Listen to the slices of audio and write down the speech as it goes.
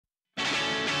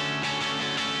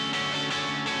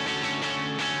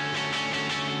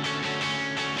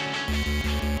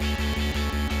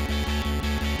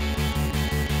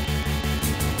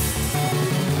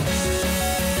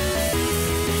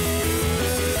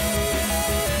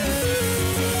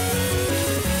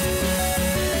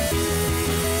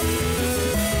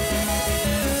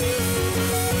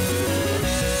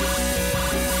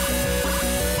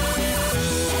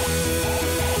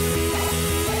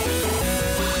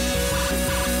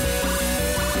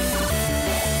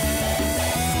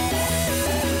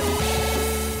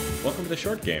The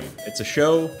Short Game. It's a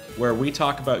show where we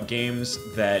talk about games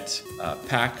that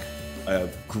pack a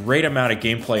great amount of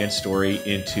gameplay and story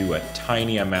into a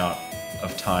tiny amount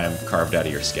of time carved out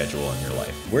of your schedule in your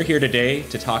life. We're here today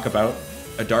to talk about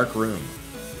A Dark Room.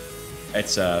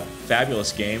 It's a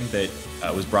fabulous game that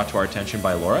was brought to our attention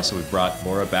by Laura, so we brought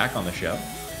Laura back on the show.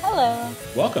 Hello.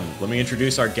 Welcome. Let me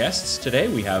introduce our guests today.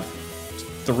 We have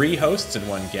 3 hosts and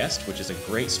 1 guest, which is a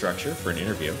great structure for an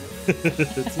interview.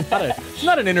 It's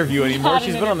not an interview anymore.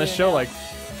 She's been on the show like,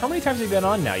 how many times have you been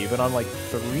on now? You've been on like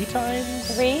 3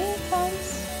 times? 3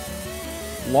 times?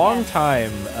 Long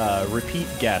time repeat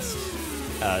guest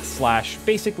slash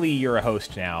basically you're a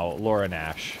host now, Laura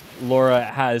Nash. Laura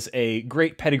has a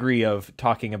great pedigree of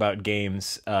talking about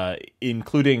games,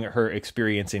 including her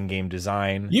experience in game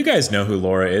design. You guys know who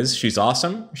Laura is. She's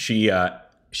awesome. She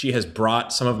has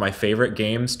brought some of my favorite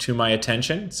games to my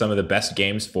attention, some of the best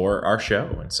games for our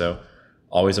show. And so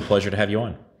always a pleasure to have you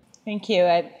on. Thank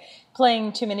you.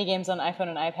 Playing too many games on iPhone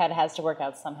and iPad has to work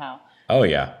out somehow. Oh,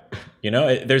 yeah. You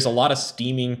know, there's a lot of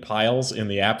steaming piles in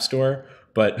the App Store,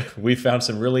 but we found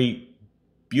some really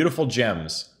beautiful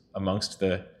gems amongst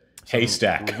the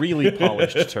haystack. Really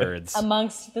polished turds.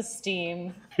 Amongst the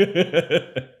steam.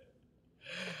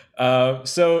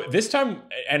 So this time,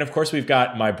 and of course we've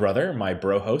got my brother, my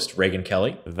bro host, Reagan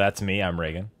Kelly. That's me. I'm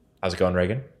Reagan. How's it going,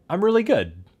 Reagan? I'm really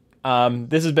good.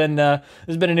 This has been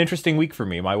an interesting week for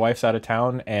me. My wife's out of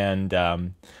town, and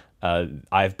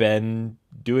I've been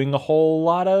doing a whole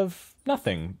lot of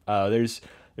nothing. There's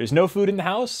no food in the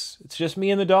house. It's just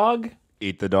me and the dog.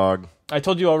 Eat the dog. I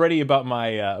told you already about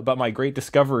my great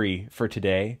discovery for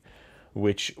today,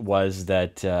 which was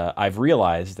that I've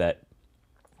realized that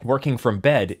working from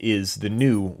bed is the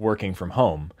new working from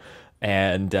home,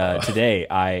 and today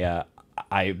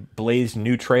I blazed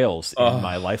new trails in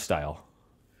my lifestyle.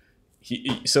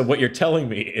 So what you're telling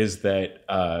me is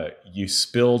that you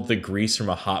spilled the grease from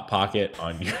a Hot Pocket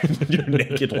on your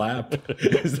naked lap?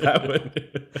 Is that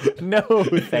what? No,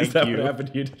 thank is that you. What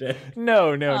happened to you today?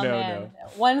 No.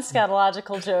 One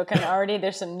scatological joke, and already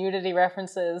there's some nudity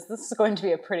references. This is going to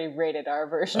be a pretty rated R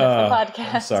version of the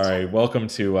podcast. I'm sorry. Welcome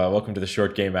to the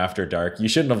Short Game After Dark. You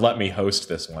shouldn't have let me host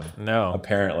this one. No,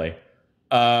 apparently.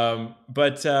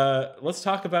 But let's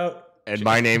talk about. And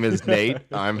my name is Nate.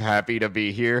 I'm happy to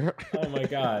be here. Oh my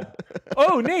God.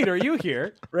 Oh, Nate, are you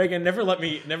here? Reagan, never let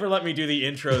me do the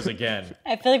intros again.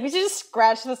 I feel like we should just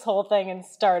scratch this whole thing and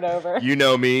start over. You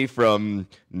know me from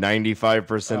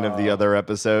 95% of the other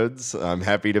episodes. I'm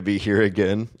happy to be here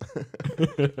again.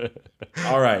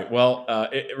 All right. Well,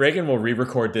 Reagan will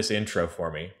re-record this intro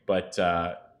for me, but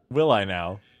will I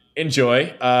now?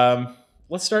 Enjoy.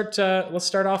 Let's start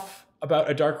off about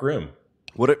A Dark Room.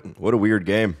 What a weird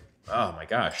game. Oh my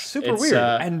gosh. Super weird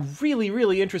and really,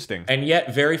 really interesting. And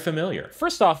yet very familiar.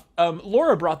 First off,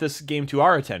 Laura brought this game to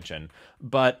our attention,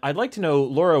 but I'd like to know,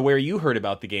 Laura, where you heard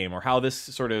about the game or how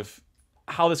this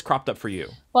cropped up for you.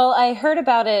 Well, I heard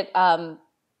about it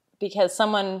because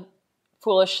someone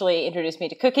foolishly introduced me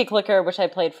to Cookie Clicker, which I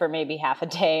played for maybe half a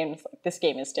day, and was like, this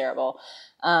game is terrible.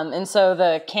 And so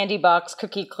the Candy Box,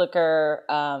 Cookie Clicker,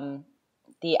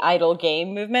 the idle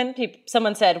game movement.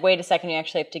 Someone said, wait a second, you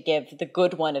actually have to give the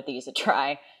good one of these a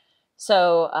try.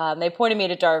 So they pointed me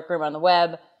to Dark Room on the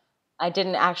web. I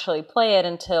didn't actually play it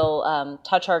until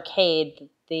Touch Arcade,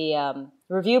 the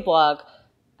review blog,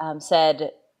 said,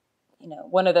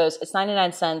 one of those, it's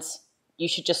 99 cents, you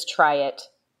should just try it.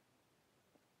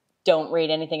 Don't read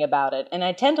anything about it. And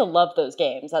I tend to love those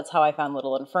games. That's how I found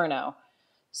Little Inferno.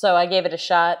 So I gave it a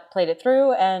shot, played it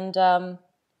through, and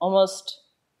almost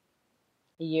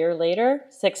a year later,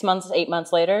 6 months, 8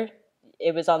 months later,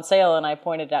 it was on sale, and I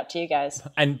pointed it out to you guys.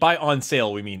 And by on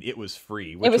sale, we mean it was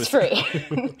free. It was free.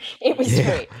 It was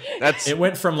free. It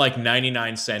went from like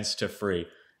 99 cents to free.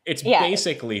 It's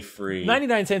basically free.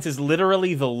 99 cents is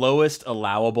literally the lowest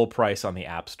allowable price on the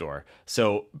App Store.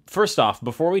 So first off,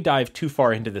 before we dive too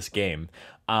far into this game,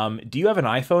 do you have an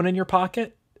iPhone in your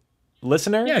pocket,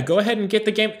 listener? Yeah, go ahead and get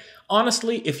the game.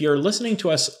 Honestly, if you're listening to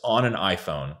us on an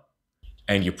iPhone,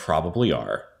 and you probably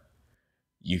are,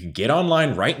 you can get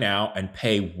online right now and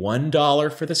pay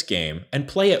 $1 for this game and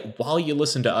play it while you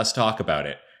listen to us talk about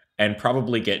it and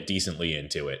probably get decently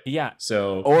into it. Yeah.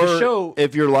 So, or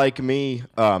if you're like me,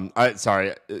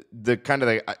 the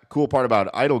cool part about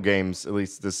idle games, at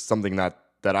least this is something that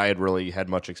I had really had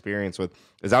much experience with,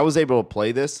 is I was able to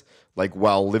play this like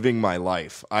while living my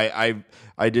life. I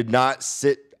did not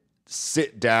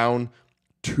sit down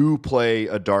to play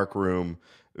A Dark Room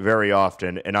very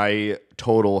often, and I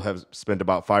have spent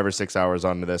about 5 or 6 hours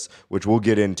onto this, which we'll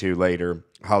get into later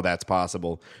how that's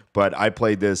possible. But I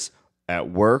played this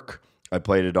at work. I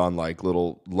played it on like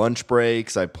little lunch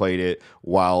breaks. I played it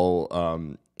while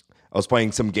I was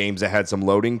playing some games that had some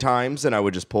loading times, and I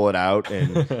would just pull it out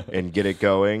and get it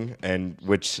going, and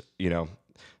which,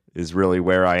 is really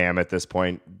where I am at this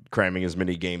point, cramming as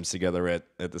many games together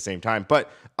at the same time. But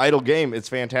idle game, it's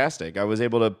fantastic. I was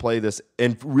able to play this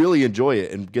and really enjoy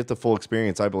it and get the full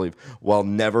experience, I believe, while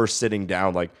never sitting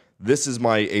down. Like, this is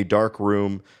a dark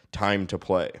room time to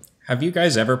play. Have you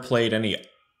guys ever played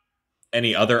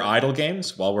any other idle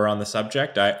games while we're on the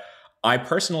subject? I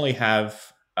personally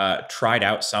have tried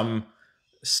out some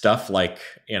stuff like,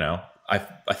 I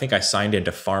think I signed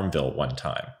into Farmville one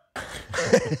time.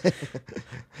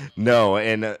 No,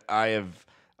 and I have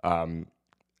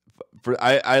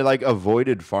I like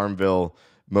avoided Farmville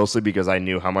mostly because I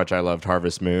knew how much I loved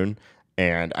Harvest Moon,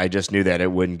 and I just knew that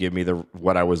it wouldn't give me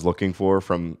what I was looking for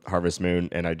from Harvest Moon,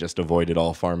 and I just avoided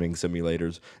all farming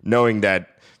simulators, knowing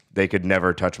that they could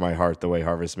never touch my heart the way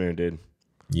Harvest Moon did.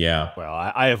 Yeah. Well,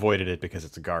 I avoided it because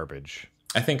it's garbage.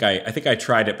 I think I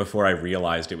tried it before I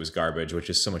realized it was garbage, which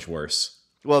is so much worse.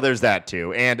 Well, there's that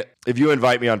too. And if you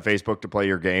invite me on Facebook to play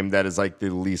your game, that is like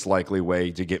the least likely way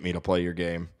to get me to play your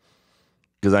game.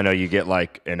 Because I know you get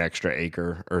like an extra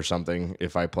acre or something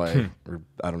if I play. Or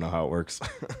I don't know how it works.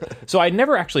 So I'd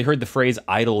never actually heard the phrase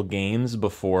idle games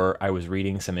before I was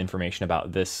reading some information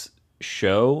about this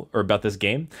show or about this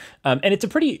game. And it's a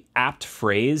pretty apt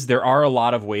phrase. There are a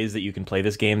lot of ways that you can play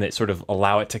this game that sort of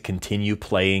allow it to continue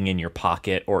playing in your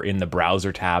pocket or in the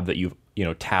browser tab that you've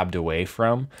tabbed away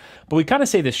from. But we kind of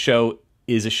say this show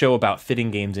is a show about fitting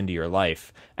games into your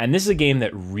life. And this is a game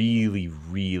that really,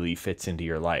 really fits into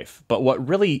your life. But what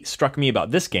really struck me about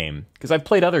this game, because I've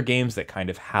played other games that kind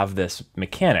of have this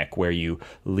mechanic where you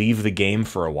leave the game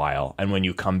for a while, and when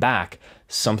you come back,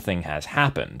 something has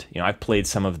happened. I've played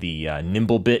some of the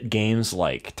Nimblebit games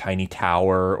like Tiny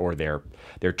Tower or their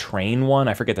train one.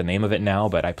 I forget the name of it now,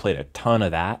 but I played a ton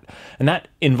of that. And that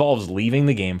involves leaving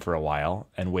the game for a while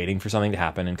and waiting for something to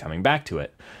happen and coming back to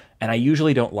it. And I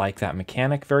usually don't like that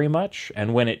mechanic very much.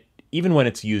 And even when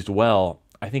it's used well,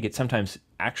 I think it sometimes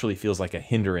actually feels like a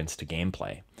hindrance to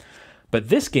gameplay. But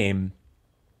this game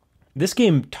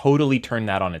totally turned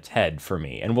that on its head for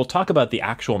me. And we'll talk about the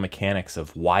actual mechanics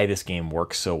of why this game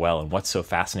works so well and what's so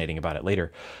fascinating about it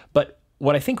later. But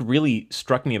what I think really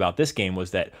struck me about this game was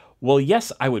that, well,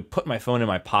 yes, I would put my phone in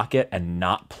my pocket and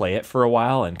not play it for a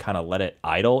while and kind of let it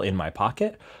idle in my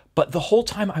pocket. But the whole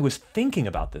time I was thinking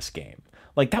about this game.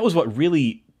 Like, that was what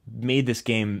really made this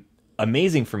game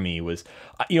amazing for me was,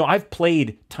 I've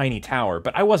played Tiny Tower,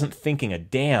 but I wasn't thinking a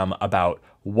damn about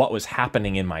what was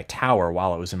happening in my tower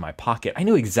while it was in my pocket. I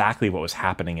knew exactly what was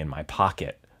happening in my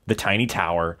pocket. The Tiny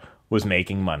Tower was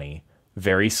making money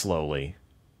very slowly,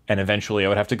 and eventually I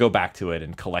would have to go back to it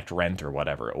and collect rent or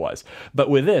whatever it was. But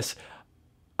with this,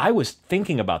 I was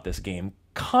thinking about this game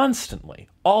constantly,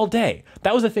 all day.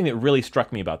 That was the thing that really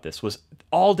struck me about this, was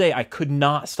all day I could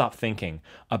not stop thinking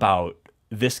about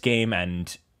this game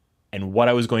and what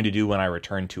I was going to do when I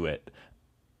returned to it.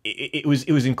 It was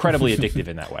incredibly addictive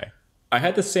in that way. I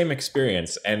had the same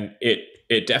experience, and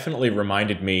it definitely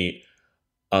reminded me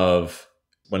of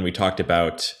when we talked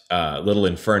about Little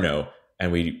Inferno,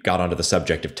 and we got onto the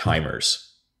subject of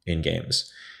timers in games.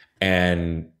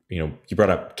 And you brought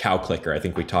up Cow Clicker. I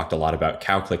think we talked a lot about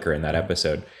Cow Clicker in that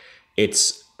episode.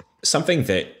 It's something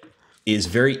that is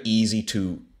very easy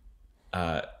to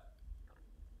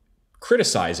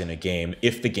criticize in a game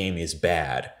if the game is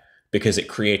bad, because it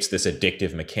creates this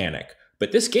addictive mechanic.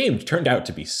 But this game turned out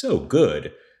to be so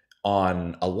good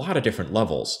on a lot of different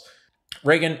levels.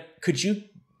 Reagan, could you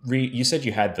you said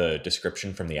you had the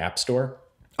description from the App Store?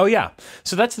 Oh, yeah.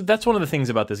 So that's one of the things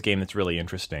about this game that's really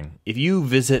interesting. If you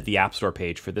visit the App Store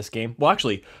page for this game, well,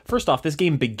 actually, first off, this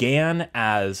game began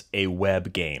as a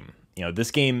web game.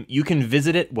 This game, you can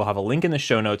visit it. We'll have a link in the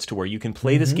show notes to where you can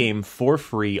play this game for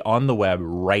free on the web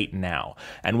right now.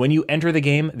 And when you enter the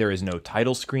game, there is no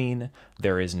title screen.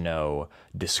 There is no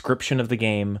description of the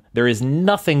game. There is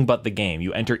nothing but the game.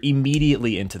 You enter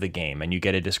immediately into the game and you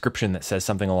get a description that says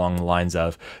something along the lines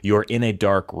of, you're in a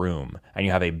dark room and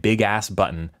you have a big ass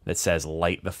button that says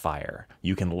light the fire.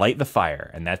 You can light the fire,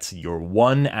 and that's your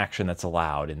one action that's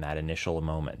allowed in that initial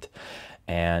moment.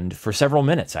 And for several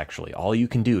minutes, actually, all you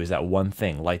can do is that one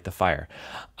thing, light the fire.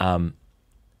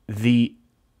 The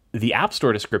App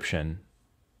Store description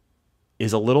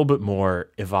is a little bit more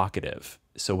evocative.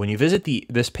 So when you visit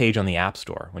this page on the App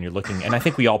Store, when you're looking, and I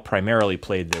think we all primarily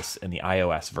played this in the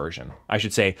iOS version. I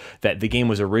should say that the game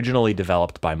was originally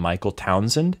developed by Michael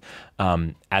Townsend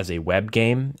as a web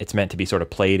game. It's meant to be sort of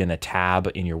played in a tab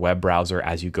in your web browser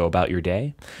as you go about your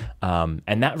day.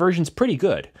 And that version's pretty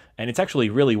good. And it's actually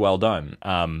really well done.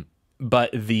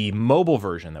 But the mobile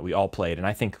version that we all played, and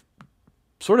I think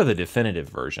sort of the definitive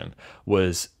version,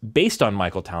 was based on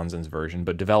Michael Townsend's version,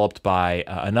 but developed by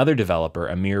another developer,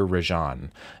 Amir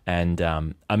Rajan.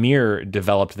 And Amir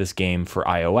developed this game for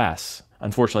iOS.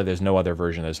 Unfortunately, there's no other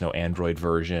version. There's no Android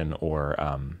version or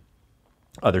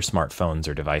other smartphones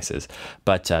or devices.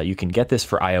 But you can get this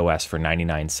for iOS for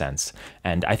 99 cents.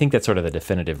 And I think that's sort of the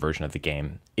definitive version of the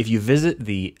game. If you visit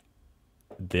the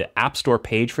App Store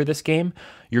page for this game,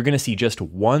 you're going to see just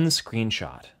one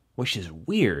screenshot, which is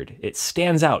weird. It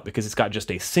stands out because it's got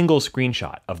just a single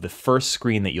screenshot of the first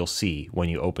screen that you'll see when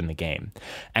you open the game,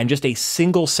 and just a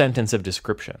single sentence of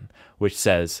description, which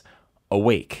says,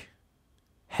 awake,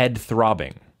 head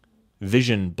throbbing,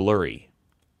 vision blurry,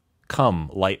 come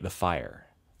light the fire.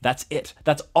 That's it.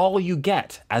 That's all you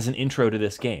get as an intro to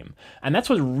this game. And that's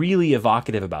what's really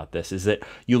evocative about this, is that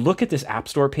you look at this App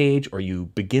Store page or you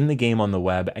begin the game on the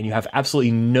web and you have absolutely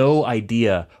no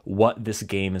idea what this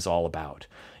game is all about.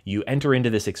 You enter into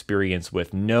this experience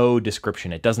with no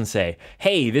description. It doesn't say,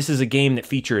 hey, this is a game that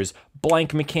features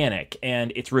blank mechanic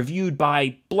and it's reviewed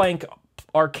by blank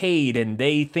arcade and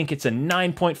they think it's a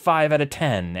 9.5 out of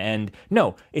 10. And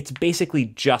no, it's basically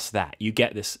just that. You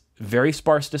get this very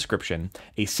sparse description,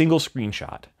 a single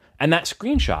screenshot, and that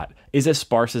screenshot is as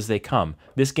sparse as they come.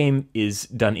 This game is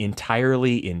done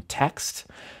entirely in text,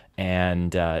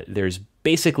 and there's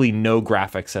basically no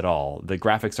graphics at all. The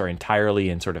graphics are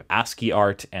entirely in sort of ASCII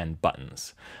art and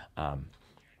buttons.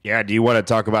 Yeah, do you want to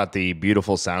talk about the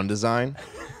beautiful sound design?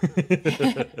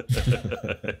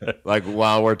 Like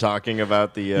while we're talking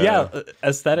about the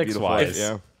aesthetics wise.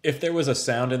 Yeah. If there was a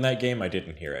sound in that game, I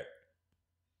didn't hear it.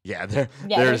 Yeah,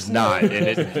 there's not. And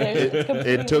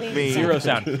it took me zero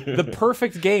sound. The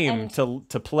perfect game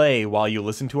to play while you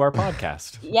listen to our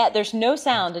podcast. Yeah, there's no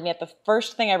sound, and yet the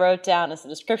first thing I wrote down as the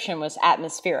description was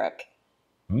atmospheric.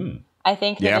 I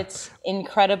think that it's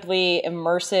incredibly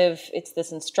immersive. It's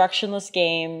this instructionless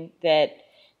game that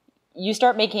you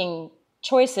start making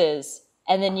choices,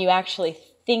 and then you actually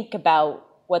think about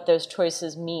what those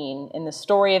choices mean in the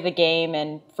story of the game,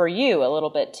 and for you a little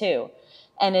bit too.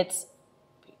 And it's,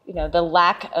 the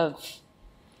lack of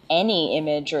any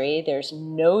imagery, there's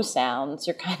no sounds.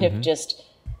 You're kind of just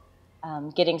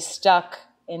getting stuck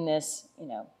in this,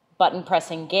 button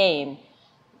pressing game.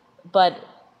 But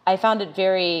I found it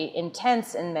very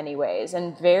intense in many ways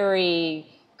and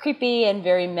very creepy and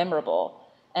very memorable.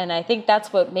 And I think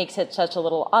that's what makes it such a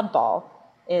little oddball,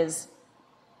 is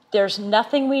there's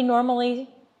nothing we normally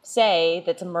say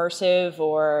that's immersive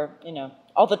or,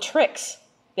 all the tricks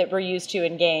that we're used to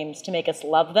in games to make us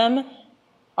love them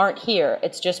aren't here.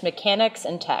 It's just mechanics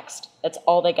and text. That's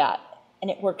all they got.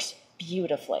 And it works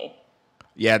beautifully.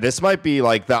 Yeah, this might be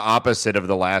like the opposite of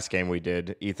the last game we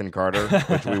did, Ethan Carter,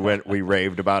 which we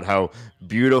raved about how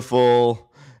beautiful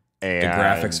and the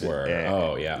graphics were.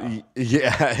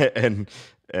 Yeah,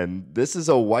 and this is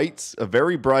a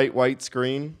very bright white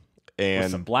screen and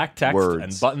with some black text words.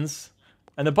 And buttons.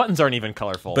 And the buttons aren't even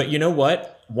colorful. But you know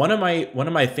what? One of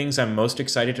my things I'm most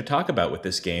excited to talk about with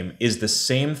this game is the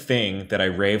same thing that I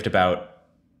raved about,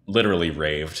 literally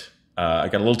raved. I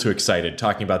got a little too excited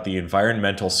talking about the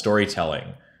environmental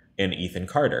storytelling in Ethan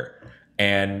Carter.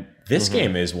 And this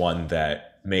game is one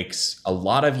that makes a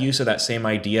lot of use of that same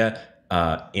idea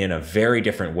in a very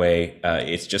different way.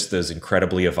 It's just those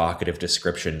incredibly evocative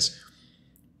descriptions.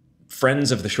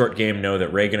 Friends of the short game know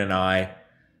that Reagan and I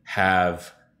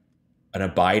have an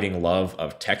abiding love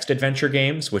of text adventure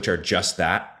games, which are just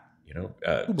that,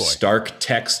 stark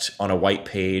text on a white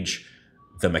page,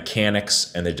 the mechanics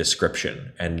and the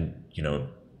description, and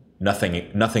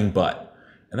nothing but.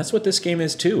 And that's what this game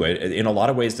is too. In a lot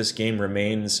of ways, this game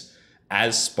remains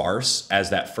as sparse as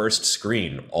that first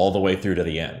screen all the way through to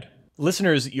the end.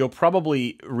 Listeners, you'll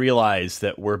probably realize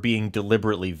that we're being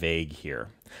deliberately vague here.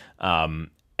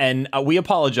 And we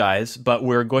apologize, but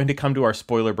we're going to come to our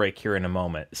spoiler break here in a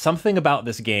moment. Something about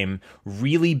this game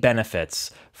really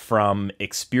benefits from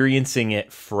experiencing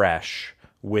it fresh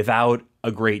without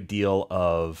a great deal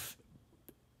of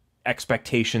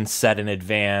expectations set in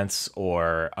advance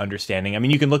or understanding. I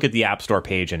mean, you can look at the App Store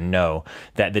page and know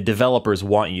that the developers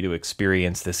want you to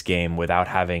experience this game without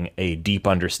having a deep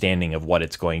understanding of what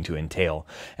it's going to entail.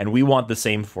 And we want the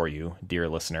same for you, dear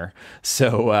listener.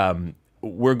 So,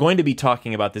 we're going to be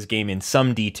talking about this game in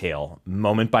some detail,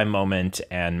 moment by moment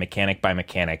and mechanic by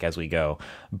mechanic as we go,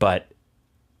 but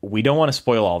we don't want to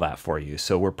spoil all that for you,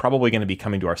 so we're probably going to be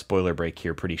coming to our spoiler break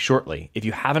here pretty shortly. If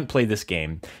you haven't played this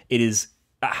game, it is...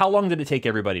 How long did it take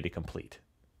everybody to complete?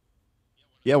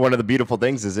 Yeah, one of the beautiful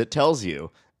things is it tells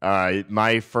you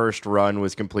My first run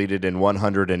was completed in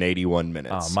 181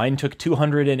 minutes. Mine took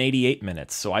 288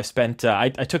 minutes, so I spent. I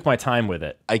took my time with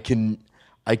it.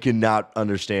 I cannot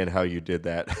understand how you did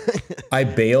that. I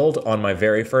bailed on my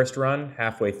very first run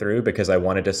halfway through because I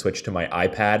wanted to switch to my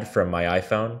iPad from my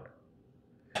iPhone.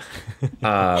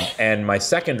 And my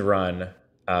second run,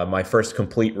 my first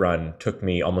complete run, took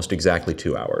me almost exactly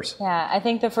 2 hours. Yeah, I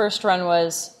think the first run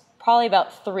was probably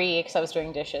about 3 because I was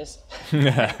doing dishes.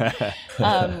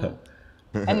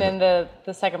 And then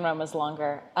the second run was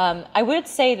longer. I would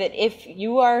say that if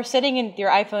you are sitting in your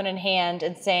iPhone in hand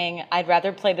and saying, I'd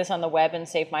rather play this on the web and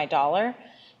save my $1,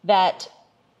 that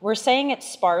we're saying it's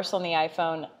sparse on the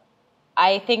iPhone.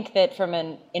 I think that from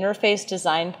an interface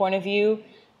design point of view,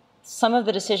 some of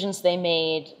the decisions they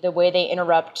made, the way they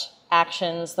interrupt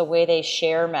actions, the way they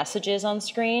share messages on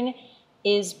screen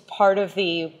is part of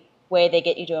the way they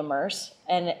get you to immerse.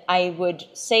 And I would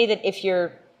say that if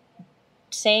you're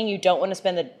saying you don't want to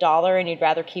spend the $1 and you'd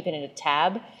rather keep it in a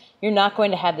tab, you're not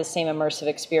going to have the same immersive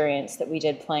experience that we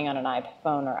did playing on an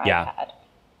iPhone or iPad.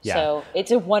 Yeah. So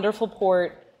it's a wonderful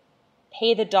port.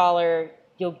 Pay the $1,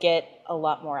 you'll get a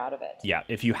lot more out of it. Yeah,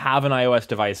 if you have an iOS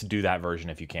device, do that version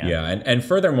if you can. Yeah, and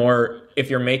furthermore, if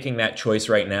you're making that choice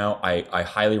right now, I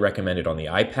highly recommend it on the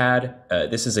iPad.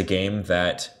 This is a game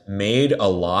that made a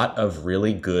lot of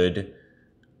really good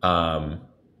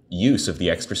use of the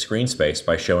extra screen space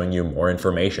by showing you more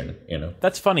information, you know.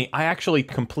 That's funny. I actually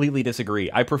completely disagree.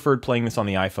 I preferred playing this on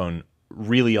the iPhone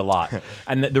really a lot.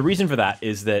 And the reason for that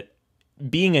is that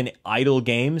being an idle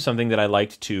game, something that I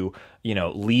liked to,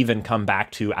 leave and come back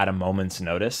to at a moment's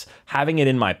notice, having it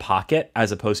in my pocket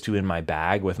as opposed to in my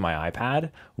bag with my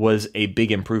iPad was a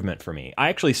big improvement for me. I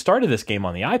actually started this game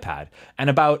on the iPad,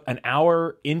 and about an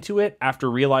hour into it,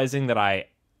 after realizing that I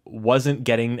wasn't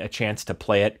getting a chance to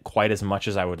play it quite as much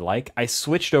as I would like, I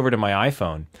switched over to my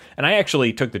iPhone, and I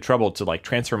actually took the trouble to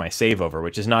transfer my save over,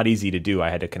 which is not easy to do.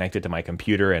 I had to connect it to my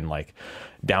computer and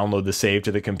download the save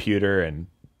to the computer and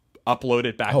upload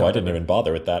it back. Oh, I didn't even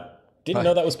bother with that. Didn't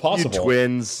know that was possible. You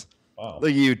twins. Wow.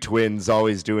 You twins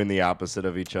always doing the opposite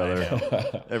of each other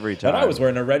every time. And I was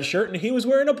wearing a red shirt and he was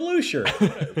wearing a blue shirt.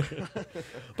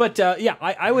 But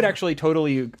I would actually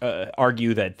totally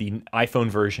argue that the iPhone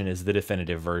version is the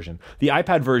definitive version. The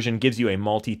iPad version gives you a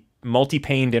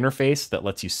multi-paned interface that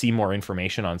lets you see more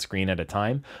information on screen at a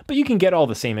time, but you can get all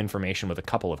the same information with a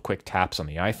couple of quick taps on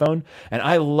the iPhone. And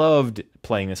I loved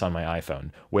playing this on my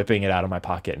iPhone, whipping it out of my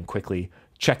pocket and quickly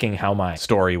checking how my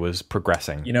story was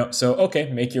progressing. So,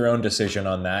 okay, make your own decision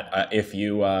on that. If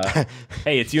you...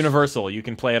 Hey, it's universal. You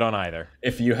can play it on either.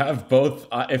 If you have both,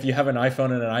 if you have an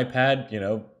iPhone and an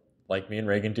iPad, like me and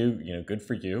Reagan do, good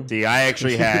for you. See, I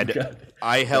actually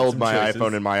I held my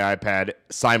iPhone and my iPad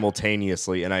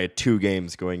simultaneously, and I had 2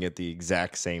 games going at the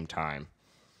exact same time.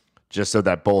 Just so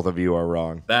that both of you are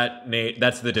wrong.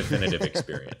 That's the definitive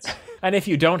experience. And if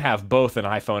you don't have both an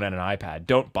iPhone and an iPad,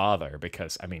 don't bother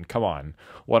because, come on.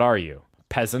 What are you?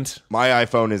 Peasant? My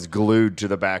iPhone is glued to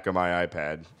the back of my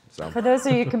iPad. So. For those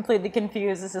of you completely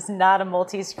confused, this is not a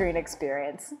multi-screen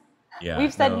experience. Yeah,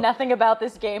 We've said nothing about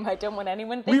this game. I don't want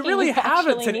anyone thinking we really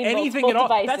haven't said anything at all.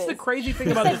 Devices. That's the crazy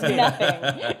thing about this game.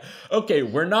 Nothing. Okay,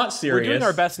 we're not serious. We're doing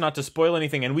our best not to spoil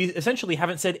anything, and we essentially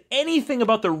haven't said anything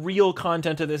about the real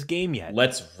content of this game yet.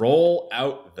 Let's roll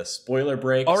out the spoiler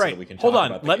break. All right, so we can hold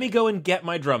on. About Let me go and get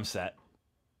my drum set.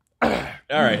 All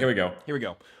right, here we go. Here we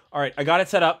go. All right, I got it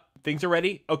set up. Things are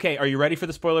ready. Okay, are you ready for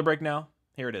the spoiler break now?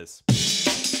 Here it is.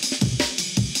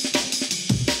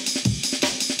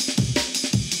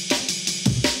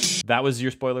 That was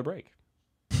your spoiler break.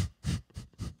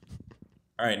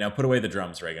 All right, now put away the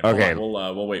drums, Reagan. Okay.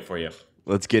 We'll wait for you.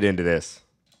 Let's get into this.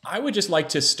 I would just like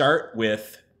to start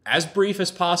with, as brief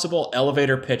as possible,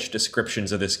 elevator pitch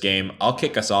descriptions of this game. I'll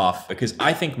kick us off because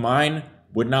I think mine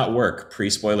would not work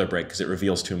pre-spoiler break because it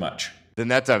reveals too much. Then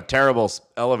that's a terrible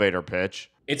elevator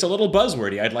pitch. It's a little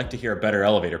buzzwordy. I'd like to hear a better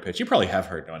elevator pitch. You probably have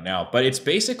heard one now, but it's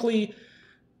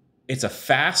a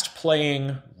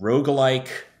fast-playing, roguelike,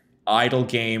 idle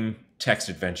game text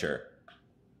adventure.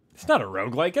 It's not a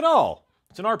roguelike at all.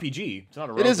 It's an RPG. It's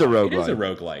not a roguelike. It is a roguelike. It is a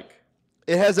roguelike.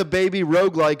 It has a baby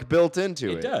roguelike built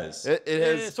into it. It does. It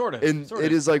has sort of.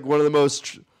 It is like one of the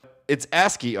most. It's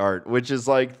ASCII art, which is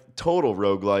like total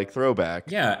roguelike throwback.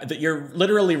 Yeah, that you're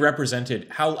literally represented.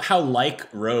 How like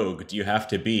Rogue do you have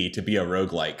to be a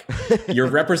roguelike? You're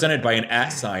represented by an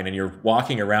 @ sign, and you're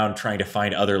walking around trying to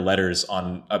find other letters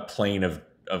on a plane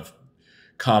of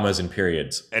commas and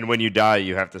periods. And when you die,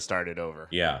 you have to start it over.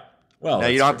 Yeah. Well, now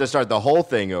you don't have to start the whole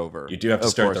thing over. You do have to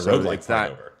start the roguelike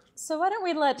part over. So why don't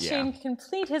we let Shane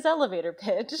complete his elevator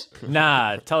pitch?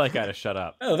 Nah, tell that guy to shut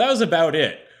up. Oh, that was about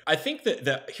it. I think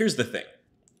that here's the thing.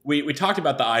 we talked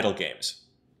about the idle games.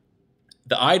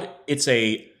 It's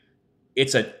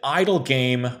an idle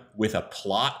game with a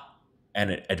plot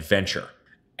and an adventure.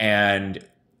 And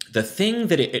the thing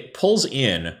that it pulls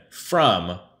in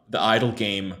from the idle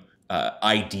game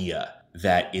idea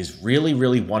that is really,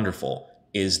 really wonderful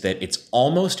is that it's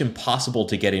almost impossible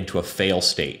to get into a fail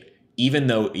state, even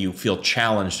though you feel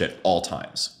challenged at all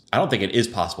times. I don't think it is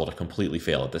possible to completely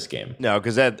fail at this game. No,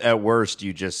 because at worst,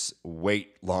 you just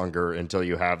wait longer until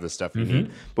you have the stuff you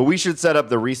need. But we should set up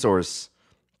the resource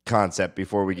concept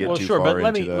before we get too far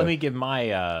but into let me give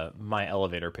my my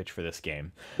elevator pitch for this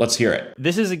game. Let's hear it.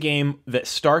 This is a game that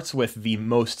starts with the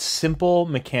most simple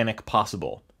mechanic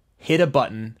possible. Hit a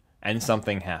button and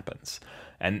something happens.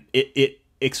 And it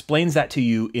explains that to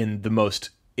you in the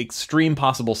most extreme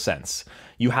possible sense.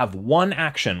 You have one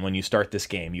action when you start this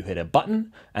game. You hit a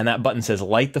button, and that button says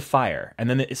light the fire. And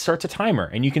then it starts a timer,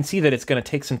 and you can see that it's going to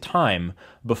take some time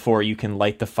before you can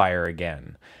light the fire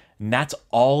again. And that's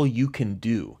all you can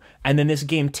do. And then this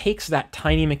game takes that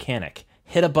tiny mechanic,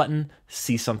 hit a button,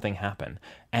 see something happen.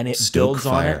 And it builds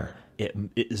fire. on it.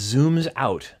 It zooms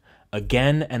out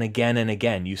again and again and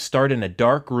again. You start in a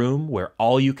dark room where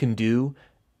all you can do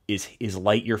is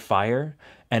light your fire,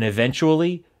 and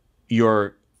eventually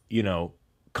you're,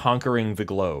 conquering the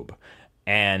globe.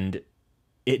 And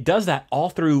it does that all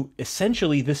through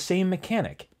essentially the same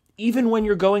mechanic. Even when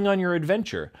you're going on your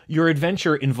adventure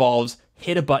involves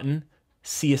hit a button,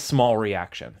 see a small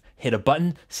reaction. Hit a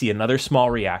button, see another small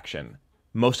reaction.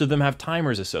 Most of them have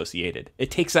timers associated.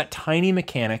 It takes that tiny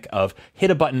mechanic of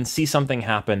hit a button, see something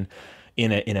happen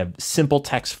in a simple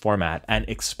text format and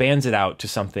expands it out to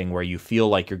something where you feel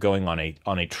like you're going on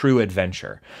a true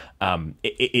adventure.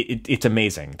 It's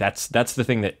amazing. That's the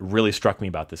thing that really struck me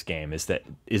about this game is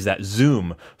that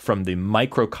zoom from the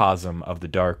microcosm of the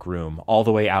dark room all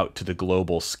the way out to the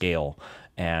global scale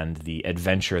and the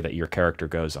adventure that your character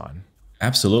goes on.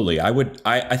 Absolutely.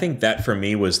 I think that for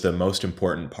me was the most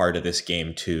important part of this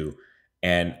game too.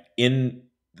 And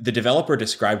the developer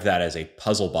described that as a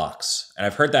puzzle box. And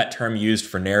I've heard that term used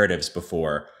for narratives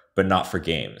before, but not for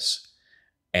games.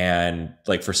 And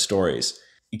like for stories,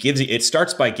 it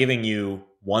starts by giving you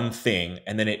one thing,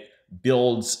 and then it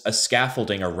builds a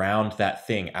scaffolding around that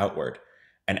thing outward.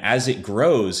 And as it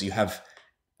grows, you have,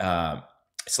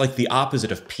 it's like the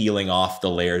opposite of peeling off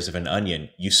the layers of an onion.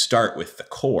 You start with the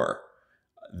core,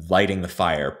 lighting the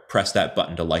fire, press that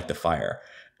button to light the fire.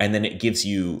 And then it gives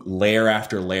you layer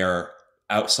after layer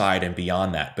outside and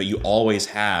beyond that, but you always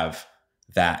have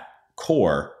that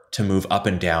core to move up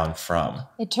and down from.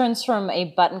 It turns from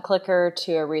a button clicker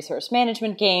to a resource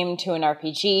management game to an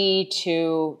RPG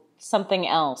to something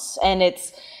else. And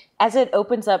as it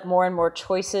opens up more and more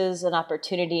choices and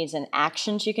opportunities and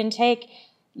actions you can take,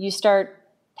 you start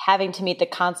having to meet the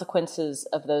consequences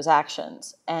of those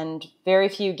actions. And very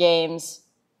few games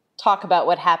talk about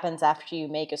what happens after you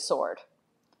make a sword.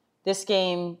 This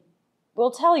game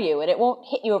will tell you, and it won't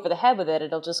hit you over the head with it.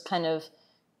 It'll just kind of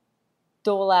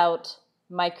dole out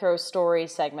micro story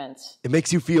segments. It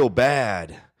makes you feel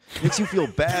bad. It makes you feel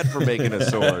bad for making a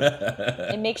sword.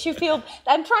 It makes you feel,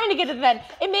 I'm trying to get to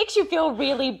that. It makes you feel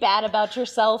really bad about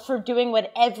yourself for doing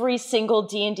what every single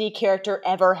D&D character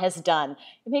ever has done.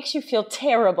 It makes you feel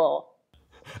terrible.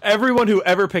 Everyone who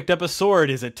ever picked up a sword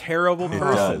is a terrible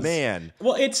person. Oh, man.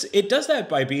 Well, it does that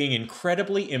by being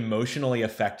incredibly emotionally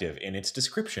effective in its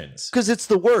descriptions. Because it's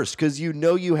the worst, because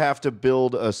you have to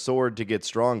build a sword to get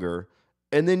stronger,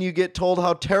 and then you get told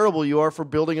how terrible you are for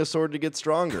building a sword to get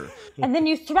stronger. And then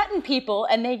you threaten people,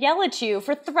 and they yell at you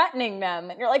for threatening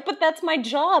them. And you're like, but that's my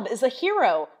job as a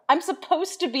hero. I'm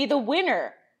supposed to be the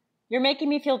winner. You're making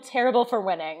me feel terrible for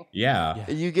winning. Yeah.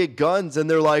 And you get guns, and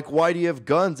they're like, why do you have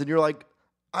guns? And you're like,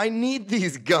 I need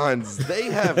these guns. They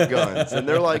have guns. And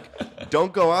they're like,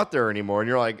 don't go out there anymore. And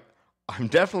you're like, I'm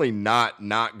definitely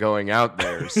not going out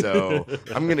there. So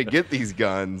I'm going to get these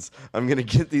guns. I'm going to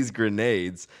get these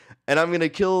grenades. And I'm going to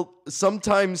kill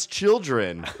sometimes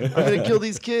children. I'm going to kill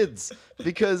these kids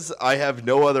because I have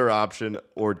no other option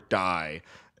or die.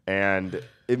 And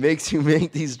it makes you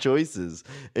make these choices.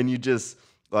 And you just,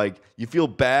 you feel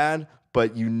bad,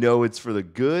 but you know it's for the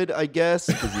good, I guess,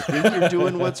 because you think you're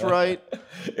doing what's right.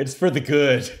 It's for the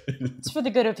good. It's for the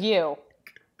good of you.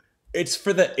 It's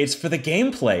for the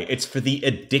gameplay. It's for the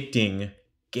addicting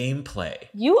gameplay.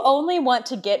 You only want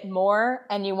to get more,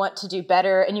 and you want to do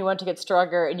better, and you want to get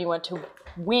stronger, and you want to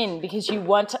win because you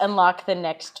want to unlock the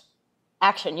next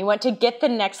action. You want to get the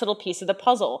next little piece of the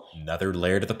puzzle. Another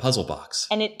layer to the puzzle box.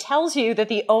 And it tells you that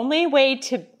the only way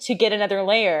to get another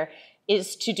layer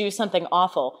is to do something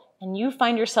awful. and you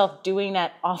find yourself doing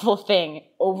that awful thing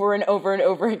over and over and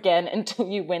over again until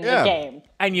you win the game.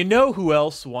 And you know who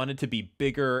else wanted to be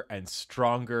bigger and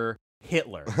stronger?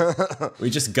 Hitler. We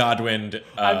just Godwined.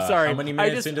 I'm sorry. How many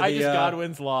minutes into the I just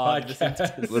Godwin's law.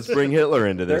 Let's bring Hitler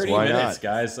into this. 30 Why minutes, not?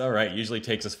 guys. All right. Usually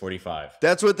takes us 45.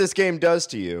 That's what this game does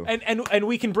to you. And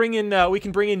we can bring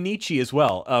in Nietzsche as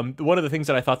well. One of the things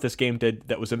that I thought this game did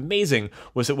that was amazing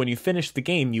was that when you finish the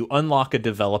game, you unlock a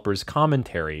developer's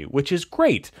commentary, which is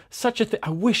great. I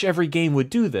wish every game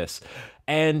would do this.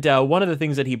 And one of the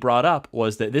things that he brought up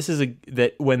was that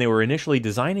that when they were initially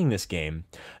designing this game,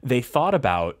 they thought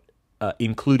about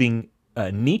including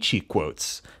Nietzsche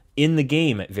quotes in the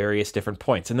game at various different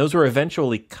points. And those were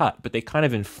eventually cut, but they kind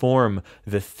of inform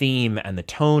the theme and the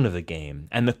tone of the game.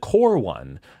 And the core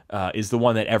one is the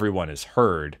one that everyone has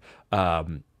heard.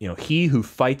 He who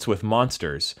fights with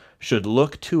monsters should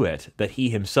look to it that he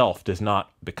himself does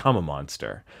not become a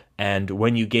monster. And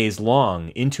when you gaze long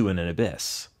into an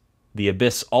abyss, the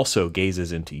abyss also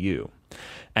gazes into you.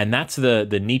 And that's the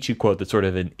Nietzsche quote that sort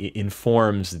of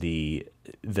informs the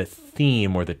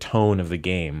theme or the tone of the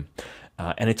game.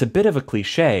 And it's a bit of a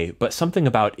cliche, but something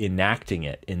about enacting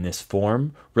it in this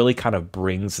form really kind of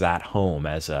brings that home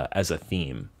as a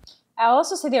theme. I'll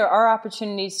also say there are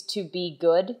opportunities to be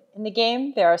good in the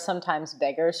game. There are sometimes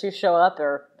beggars who show up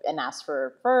and ask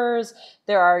for furs.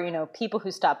 There are, people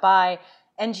who stop by.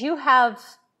 And you have,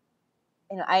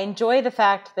 I enjoy the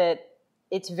fact that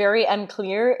it's very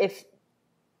unclear if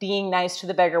being nice to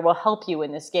the beggar will help you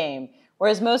in this game.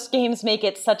 Whereas most games make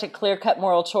it such a clear-cut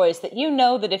moral choice that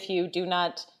that if you do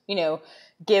not,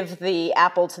 give the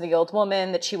apple to the old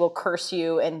woman, that she will curse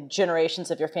you and generations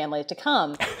of your family to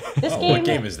come. This game, what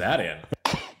game is that in?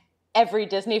 Every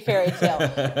Disney fairy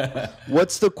tale.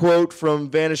 What's the quote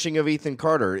from Vanishing of Ethan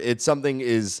Carter? It's something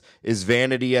is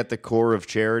vanity at the core of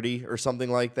charity or something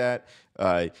like that.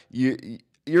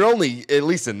 You're only, at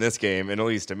least in this game, and at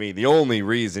least to me, the only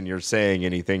reason you're saying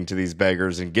anything to these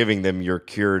beggars and giving them your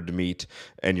cured meat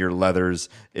and your leathers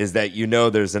is that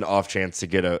there's an off chance to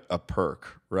get a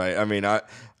perk, right? I mean,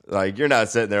 you're not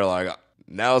sitting there like,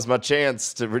 now's my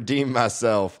chance to redeem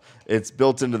myself. It's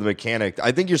built into the mechanic.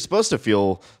 I think you're supposed to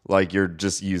feel like you're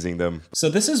just using them. So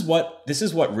this is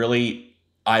what really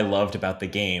I loved about the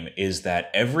game is that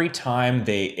every time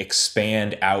they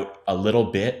expand out a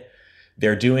little bit,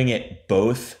 they're doing it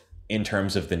both in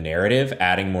terms of the narrative,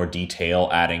 adding more detail,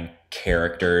 adding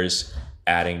characters,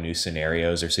 adding new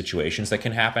scenarios or situations that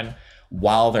can happen,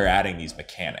 while they're adding these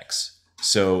mechanics.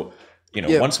 So,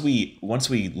 once we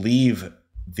leave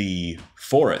the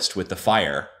forest with the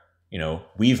fire,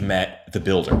 we've met the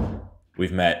builder.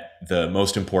 We've met the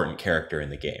most important character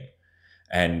in the game.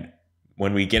 And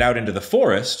when we get out into the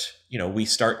forest, we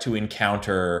start to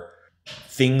encounter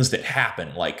things that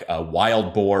happen, like a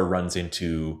wild boar runs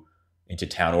into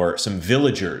town, or some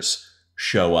villagers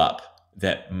show up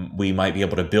that we might be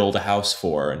able to build a house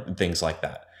for, and things like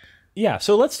that. Yeah,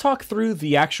 so let's talk through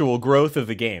the actual growth of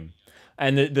the game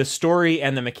and the story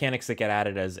and the mechanics that get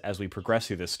added as we progress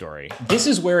through this story. This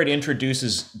is where it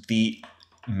introduces the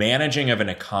managing of an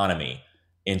economy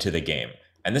into the game.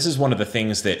 And this is one of the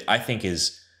things that I think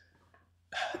is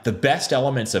the best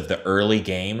elements of the early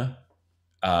game.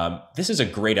 This is a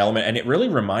great element, and it really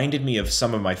reminded me of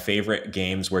some of my favorite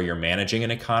games where you're managing an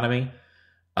economy.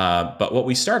 But what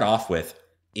we start off with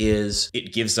is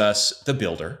it gives us the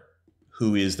builder,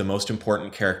 who is the most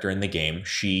important character in the game.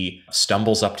 She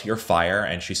stumbles up to your fire,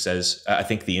 and she says, I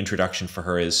think the introduction for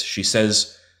her is, she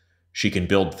says she can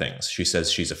build things. She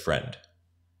says she's a friend.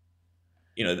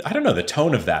 I don't know, the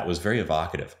tone of that was very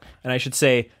evocative. And I should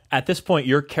say, at this point,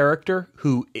 your character,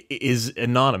 who is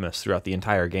anonymous throughout the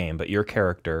entire game, but your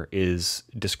character is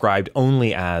described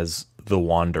only as the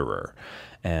Wanderer.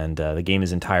 And the game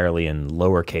is entirely in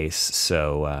lowercase,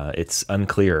 so it's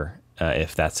unclear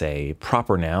if that's a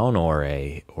proper noun or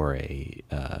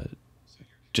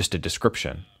just a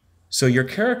description. So your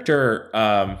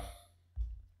character,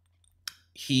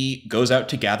 he goes out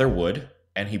to gather wood,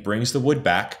 and he brings the wood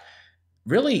back.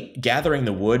 Really, gathering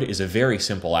the wood is a very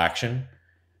simple action.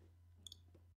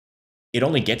 It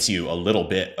only gets you a little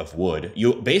bit of wood.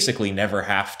 You basically never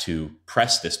have to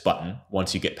press this button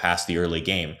once you get past the early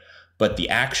game. But the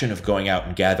action of going out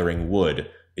and gathering wood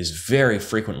is very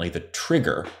frequently the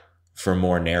trigger for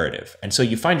more narrative. And so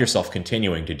you find yourself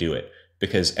continuing to do it,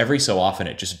 because every so often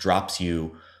it just drops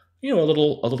you, a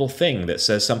little thing that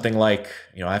says something like,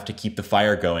 I have to keep the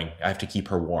fire going. I have to keep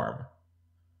her warm.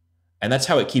 And that's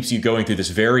how it keeps you going through this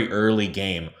very early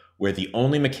game, where the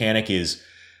only mechanic is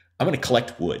I'm going to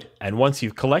collect wood. And once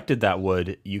you've collected that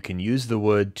wood, you can use the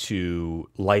wood to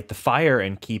light the fire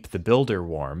and keep the builder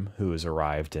warm who has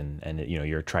arrived and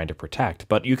you're trying to protect.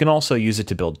 But you can also use it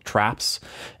to build traps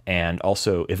and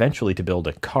also eventually to build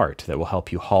a cart that will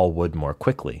help you haul wood more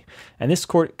quickly. And this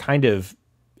court kind of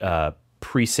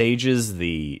presages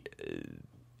the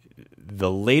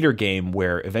later game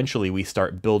where eventually we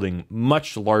start building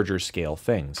much larger scale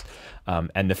things.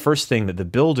 And the first thing that the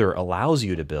builder allows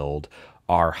you to build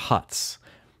are huts.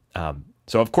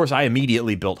 So of course I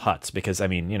immediately built huts because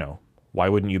why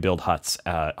wouldn't you build huts?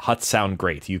 Huts sound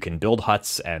great. You can build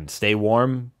huts and stay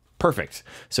warm. Perfect.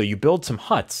 So you build some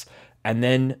huts and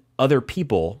then other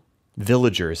people,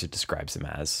 villagers it describes them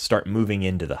as, start moving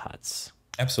into the huts.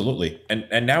 Absolutely.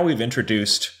 And now we've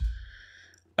introduced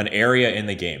an area in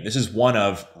the game. This is one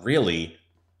of really,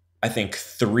 I think,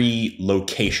 3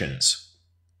 locations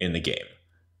in the game.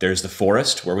 There's the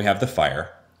forest where we have the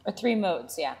fire. Or 3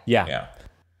 modes, yeah. Yeah.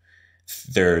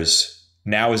 There's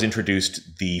now is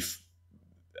introduced the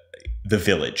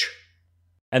village.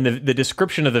 And the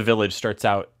description of the village starts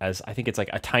out as, I think it's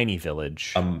like a tiny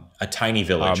village. A tiny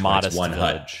village. A modest one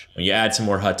village. Hut. When you add some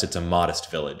more huts, it's a modest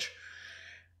village.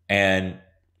 And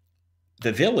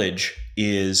the village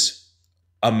is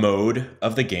a mode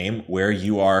of the game where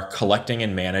you are collecting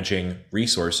and managing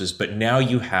resources, but now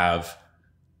you have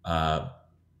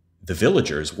the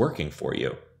villagers working for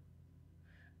you.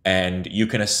 And you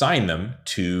can assign them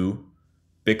to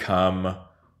become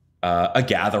a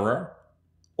gatherer,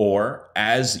 or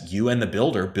as you and the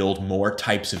builder build more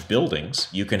types of buildings,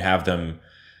 you can have them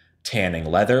tanning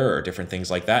leather or different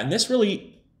things like that. And this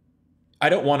really, I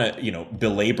don't want to,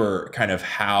 belabor kind of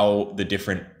how the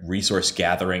different resource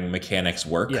gathering mechanics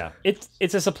work. Yeah,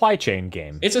 it's a supply chain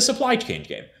game. It's a supply chain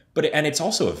game, and it's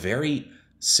also a very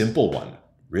simple one,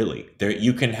 really. There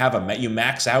you can have you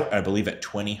max out, I believe, at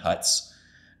 20 huts.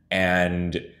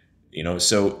 And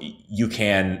so you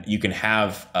can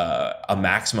have a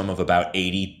maximum of about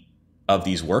 80 of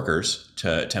these workers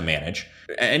to manage,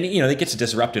 and it gets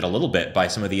disrupted a little bit by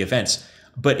some of the events.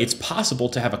 But it's possible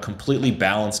to have a completely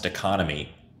balanced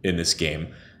economy in this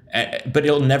game, but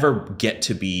it'll never get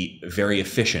to be very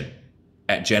efficient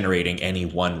at generating any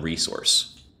one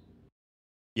resource.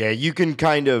 Yeah, you can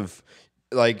kind of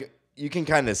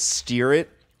steer it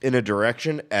in a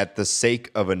direction at the sake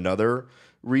of another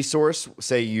resource.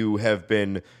 Say you have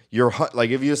been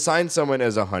if you assign someone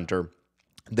as a hunter,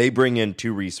 they bring in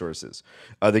 2 resources.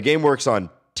 The game works on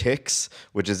ticks,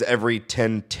 which is every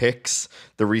 10 ticks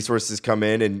the resources come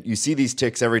in, and you see these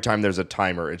ticks every time there's a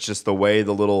timer. It's just the way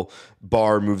the little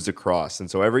bar moves across, and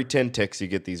so every 10 ticks you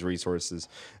get these resources.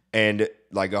 And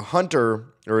like a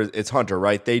hunter, or it's hunter,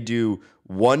 right? They do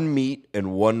 1 meat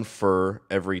and 1 fur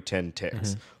every 10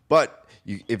 ticks. But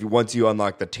once you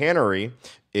unlock the tannery,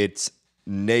 it's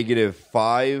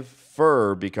 -5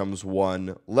 fur becomes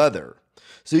 1 leather.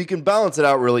 So you can balance it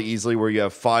out really easily where you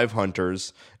have 5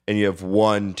 hunters and you have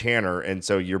 1 tanner, and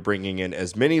so you're bringing in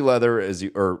as many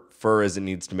fur as it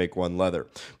needs to make 1 leather.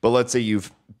 But let's say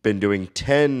you've been doing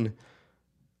 10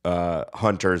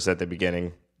 hunters at the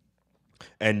beginning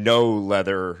and no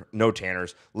leather, no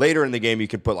tanners. Later in the game, you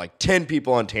can put like 10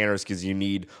 people on tanners because you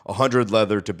need 100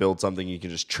 leather to build something. You can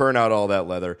just churn out all that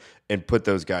leather and put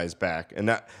those guys back. And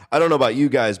that, I don't know about you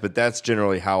guys, but that's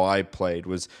generally how I played,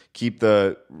 was keep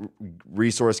the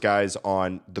resource guys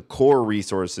on the core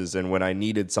resources. And when I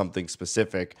needed something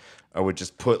specific, I would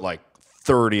just put like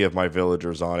 30 of my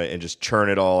villagers on it and just churn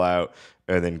it all out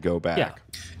and then go back. Yeah.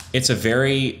 It's a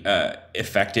very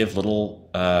effective little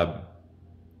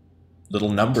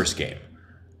numbers game,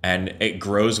 and it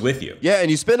grows with you. Yeah,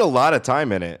 and you spend a lot of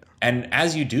time in it. And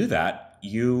as you do that,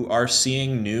 you are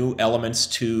seeing new elements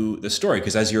to the story,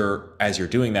 because as you're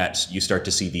doing that, you start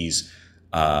to see these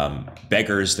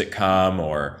beggars that come,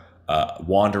 or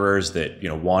wanderers that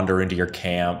wander into your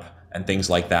camp and things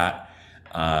like that,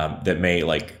 that may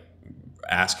like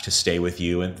ask to stay with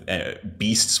you, and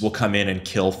beasts will come in and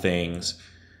kill things.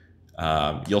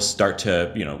 You'll start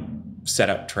to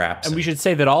set up traps. And we should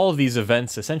say that all of these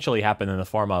events essentially happen in the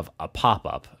form of a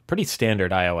pop-up, pretty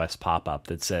standard iOS pop-up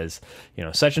that says,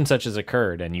 such and such has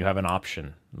occurred, and you have an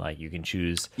option. Like you can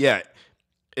choose. Yeah,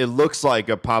 it looks like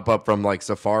a pop-up from like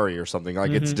Safari or something.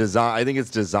 Like it's designed. I think it's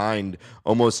designed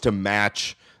almost to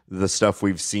match the stuff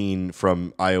we've seen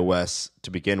from iOS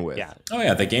to begin with. Yeah. Oh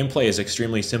yeah, the gameplay is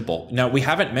extremely simple. Now, we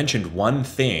haven't mentioned one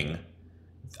thing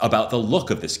about the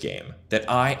look of this game that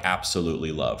I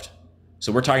absolutely loved.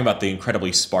 So we're talking about the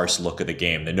incredibly sparse look of the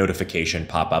game, the notification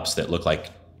pop-ups that look like,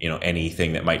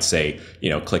 anything that might say,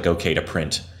 click OK to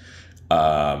print.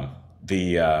 The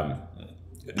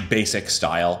basic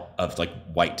style of like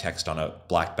white text on a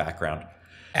black background.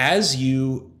 As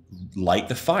you light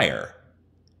the fire,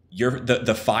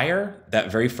 the fire,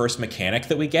 that very first mechanic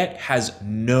that we get, has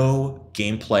no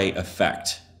gameplay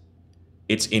effect.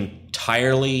 It's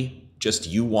entirely just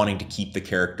you wanting to keep the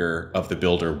character of the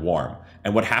builder warm.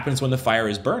 And what happens when the fire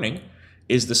is burning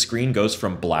is the screen goes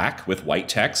from black with white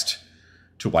text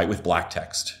to white with black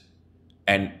text.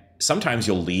 And sometimes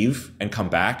you'll leave and come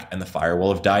back and the fire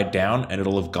will have died down and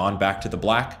it'll have gone back to the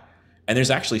black. And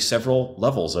there's actually several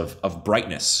levels of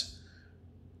brightness.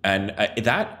 And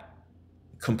that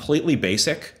completely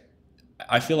basic,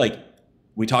 I feel like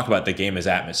we talk about the game as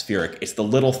atmospheric. It's the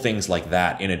little things like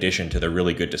that in addition to the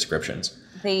really good descriptions.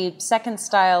 The second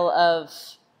style of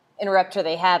interrupter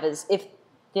they have is if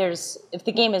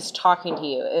the game is talking to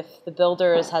you, if the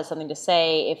builders has something to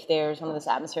say, if there's one of those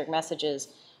atmospheric messages,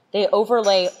 they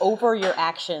overlay over your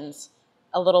actions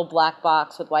a little black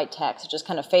box with white text. It just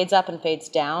kind of fades up and fades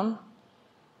down.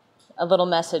 A little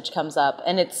message comes up,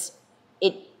 and it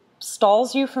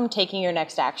stalls you from taking your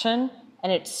next action,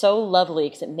 and it's so lovely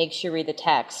because it makes you read the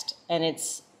text, and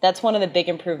that's one of the big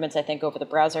improvements, I think, over the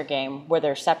browser game where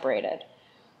they're separated,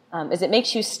 is it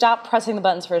makes you stop pressing the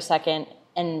buttons for a second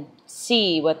and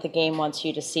see what the game wants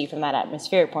you to see from that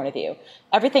atmospheric point of view.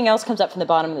 Everything else comes up from the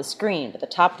bottom of the screen, but the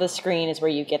top of the screen is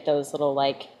where you get those little,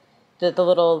 like, the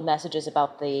little messages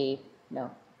about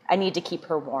I need to keep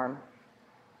her warm.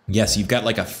 Yes, you've got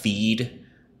like a feed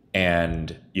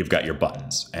and you've got your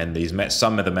buttons. And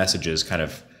some of the messages kind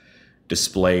of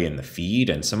display in the feed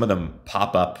and some of them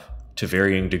pop up to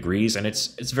varying degrees. And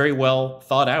it's very well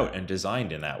thought out and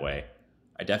designed in that way.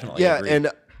 I definitely agree. Yeah,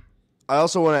 and I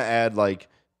also want to add, like,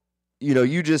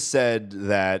 you just said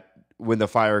that when the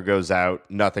fire goes out,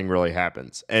 nothing really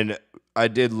happens. And I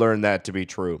did learn that to be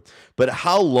true. But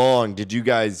how long did you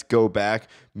guys go back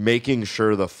making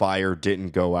sure the fire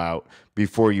didn't go out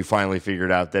before you finally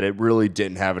figured out that it really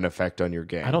didn't have an effect on your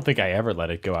game? I don't think I ever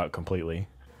let it go out completely.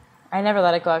 I never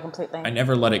let it go out completely. I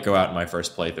never let it go out in my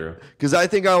first playthrough. Because I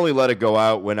think I only let it go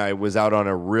out when I was out on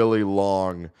a really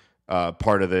long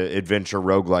part of the adventure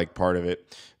roguelike part of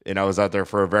it. And I was out there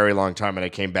for a very long time, and I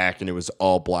came back, and it was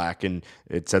all black, and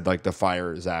it said, like, the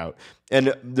fire is out.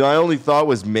 And my only thought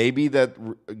was maybe that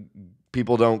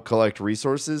people don't collect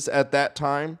resources at that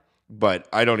time, but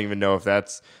I don't even know if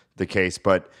that's the case.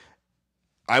 But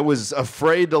I was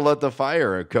afraid to let the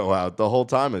fire go out the whole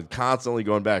time and constantly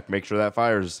going back, make sure that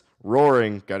fire's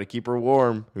roaring, got to keep her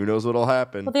warm. Who knows what'll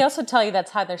happen? Well, they also tell you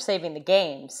that's how they're saving the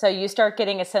game. So you start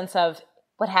getting a sense of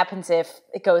what happens if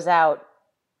it goes out.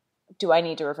 Do I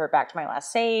need to revert back to my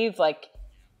last save?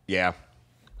 Yeah.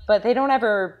 But they don't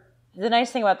ever... The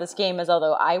nice thing about this game is,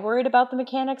 although I worried about the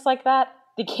mechanics like that,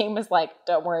 the game is like,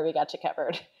 don't worry, we got you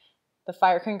covered. The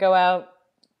fire can go out,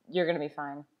 you're going to be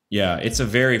fine. Yeah, it's a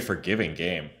very forgiving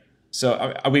game.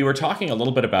 So we were talking a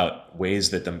little bit about ways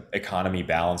that the economy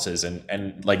balances,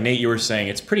 and like Nate, you were saying,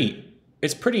 it's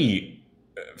pretty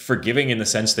forgiving in the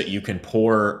sense that you can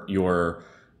pour your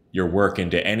work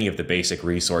into any of the basic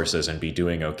resources and be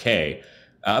doing okay.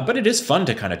 But it is fun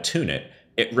to kind of tune it.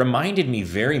 It reminded me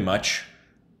very much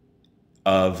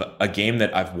of a game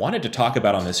that I've wanted to talk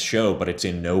about on this show, but it's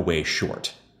in no way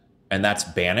short. And that's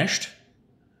Banished.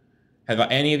 Have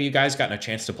any of you guys gotten a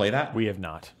chance to play that? We have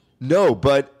not. No,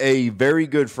 but a very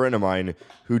good friend of mine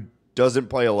who doesn't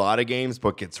play a lot of games,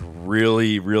 but gets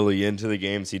really, really into the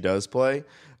games he does play,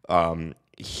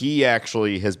 he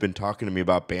actually has been talking to me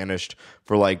about Banished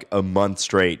for like a month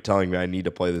straight, telling me I need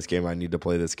to play this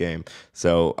game.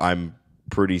 So I'm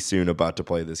pretty soon about to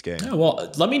play this game. Oh,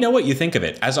 well, let me know what you think of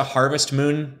it. As a Harvest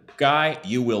Moon guy,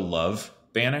 you will love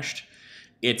Banished.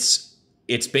 It's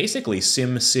basically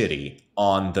Sim City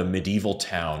on the medieval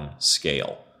town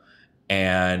scale.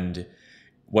 And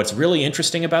what's really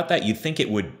interesting about that, you'd think it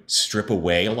would strip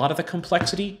away a lot of the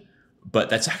complexity, but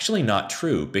that's actually not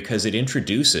true because it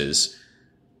introduces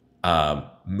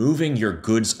moving your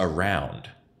goods around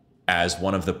as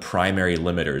one of the primary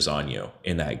limiters on you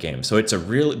in that game. So it's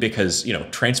because,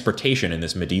 transportation in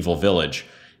this medieval village,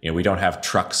 we don't have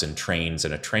trucks and trains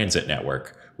and a transit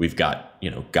network. We've got,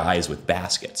 guys with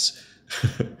baskets.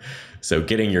 So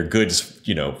getting your goods,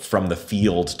 from the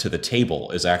field to the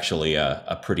table is actually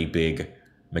a pretty big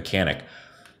mechanic.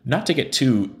 Not to get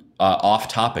too off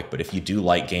topic, but if you do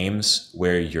like games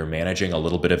where you're managing a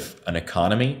little bit of an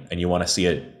economy and you want to see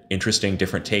an interesting,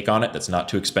 different take on it that's not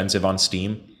too expensive on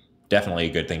Steam, definitely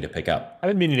a good thing to pick up. I've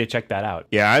been meaning to check that out.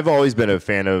 Yeah, I've always been a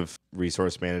fan of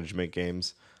resource management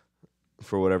games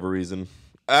for whatever reason.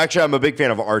 Actually, I'm a big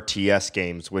fan of RTS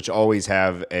games, which always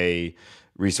have a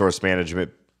resource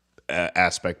management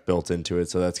aspect built into it.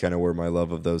 So that's kind of where my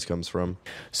love of those comes from.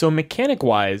 So mechanic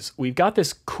wise, we've got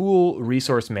this cool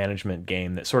resource management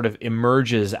game that sort of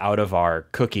emerges out of our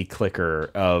cookie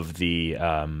clicker of the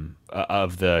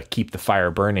keep the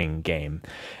fire burning game.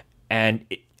 And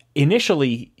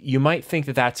initially you might think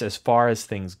that that's as far as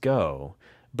things go,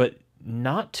 but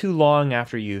not too long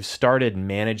after you've started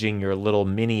managing your little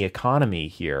mini economy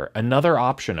here, another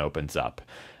option opens up.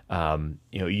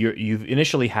 You've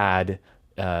initially had,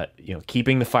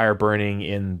 keeping the fire burning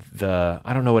in the,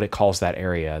 I don't know what it calls that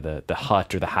area, the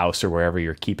hut or the house or wherever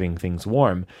you're keeping things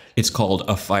warm. It's called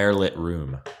a firelit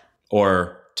room,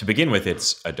 or to begin with,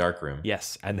 it's a dark room.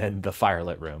 Yes, and then the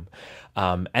firelit room.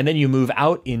 And then you move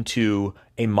out into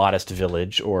a modest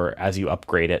village, or as you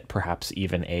upgrade it, perhaps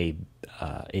even a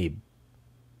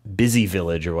busy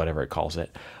village or whatever it calls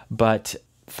it. But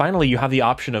finally, you have the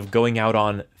option of going out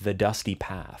on the Dusty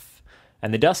Path.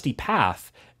 And the Dusty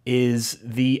Path is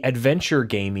the adventure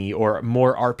gamey or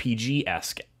more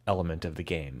RPG-esque element of the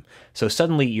game. So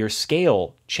suddenly your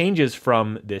scale changes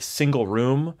from this single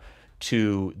room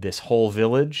to this whole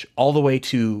village, all the way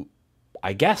to,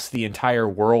 I guess, the entire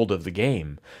world of the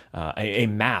game. A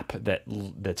map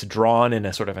that's drawn in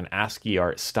a sort of an ASCII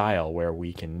art style where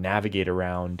we can navigate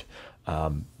around,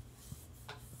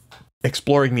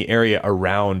 exploring the area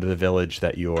around the village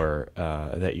that you're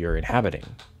inhabiting.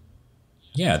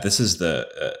 Yeah, this is the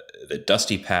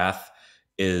Dusty Path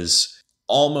is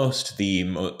almost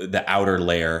the outer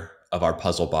layer of our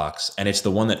puzzle box, and it's the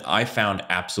one that I found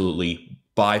absolutely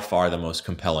by far the most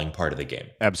compelling part of the game.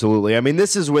 Absolutely. I mean,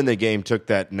 this is when the game took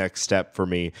that next step for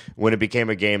me, when it became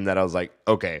a game that I was like,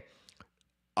 okay,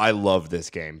 I love this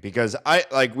game, because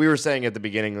like we were saying at the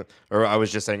beginning, or I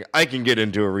was just saying, I can get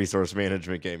into a resource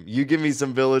management game. You give me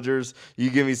some villagers, you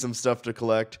give me some stuff to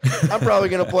collect, I'm probably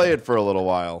going to play it for a little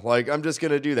while. Like, I'm just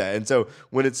going to do that. And so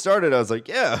when it started, I was like,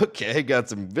 yeah, okay, I got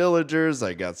some villagers,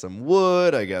 I got some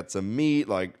wood, I got some meat,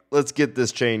 like, let's get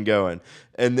this chain going.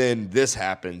 And then this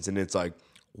happens, and it's like,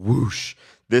 whoosh,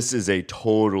 this is a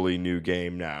totally new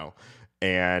game now.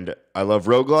 And I love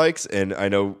roguelikes, and I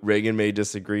know Reagan may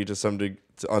disagree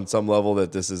on some level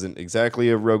that this isn't exactly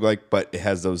a roguelike, but it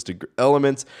has those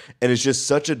elements, and it's just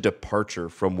such a departure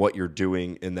from what you're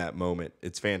doing in that moment.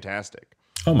 It's fantastic.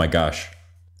 Oh my gosh.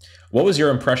 What was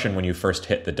your impression when you first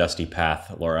hit the Dusty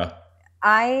Path, Laura?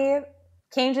 I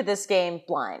came to this game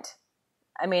blind.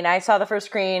 I mean, I saw the first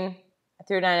screen, I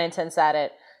threw 9 and 10 at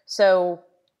it. So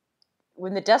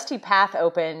when the Dusty Path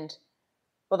opened,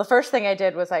 well, the first thing I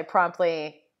did was I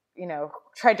promptly,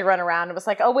 tried to run around and was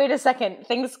like, oh, wait a second,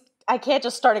 I can't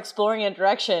just start exploring in a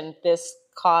direction. This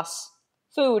costs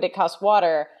food, it costs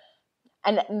water.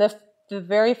 And the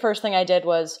very first thing I did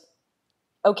was,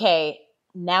 okay,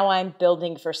 now I'm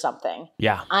building for something.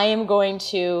 Yeah. I am going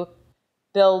to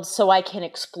build so I can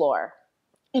explore.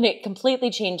 And it completely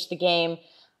changed the game.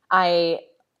 I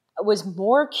was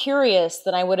more curious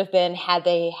than I would have been had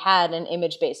they had an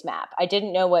image-based map. I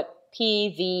didn't know what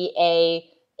P, V, A,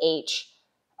 H,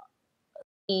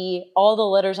 E, all the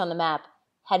letters on the map,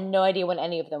 had no idea what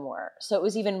any of them were. So it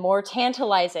was even more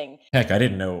tantalizing. Heck, I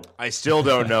didn't know. I still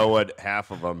don't know what half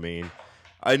of them mean.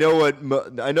 I know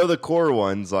the core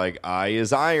ones, like I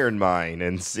is iron mine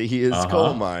and C is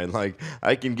coal mine. Like,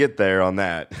 I can get there on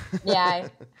that. Yeah,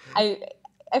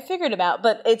 I figured it out,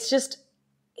 but it's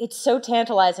so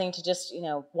tantalizing to just,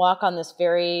 walk on this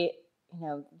very,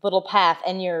 little path,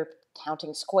 and you're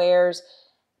counting squares.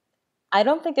 I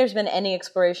don't think there's been any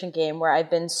exploration game where I've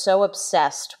been so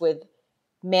obsessed with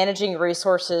managing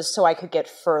resources so I could get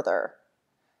further.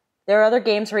 There are other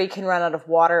games where you can run out of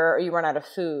water or you run out of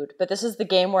food, but this is the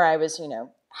game where I was,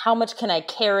 how much can I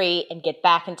carry and get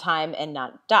back in time and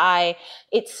not die?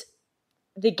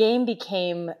 The game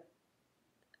became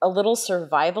a little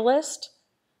survivalist.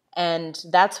 And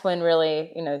that's when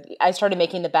really, I started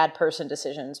making the bad person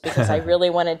decisions, because I really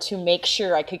wanted to make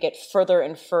sure I could get further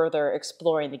and further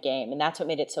exploring the game. And that's what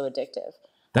made it so addictive.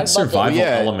 That survival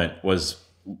element was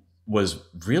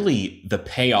really the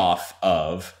payoff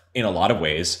of, in a lot of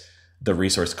ways, the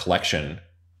resource collection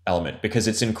element, because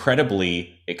it's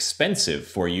incredibly expensive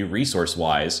for you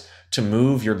resource-wise to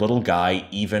move your little guy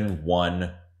even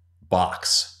one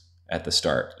box at the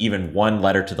start, even one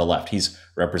letter to the left. He's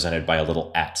represented by a little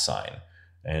 @ sign.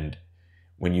 And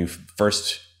when you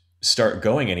first start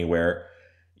going anywhere,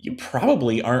 you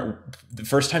probably aren't, the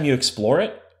first time you explore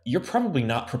it, you're probably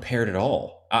not prepared at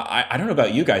all. I don't know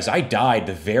about you guys. I died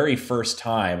the very first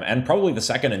time, and probably the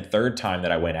second and third time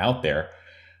that I went out there,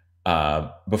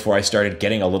 before I started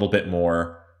getting a little bit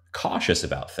more cautious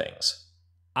about things.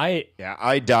 I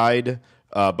died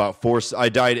I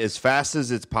died as fast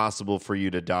as it's possible for you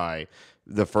to die.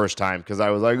 the first time because I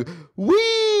was like,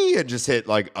 wee, and just hit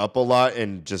like up a lot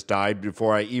and just died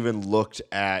before I even looked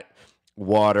at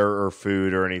water or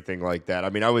food or anything like that. I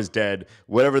mean, I was dead.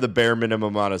 Whatever the bare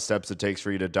minimum amount of steps it takes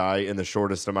for you to die in the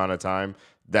shortest amount of time,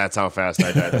 that's how fast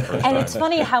I died the first time. And it's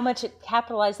funny how much it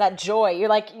capitalized that joy. You're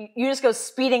like, you just go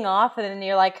speeding off, and then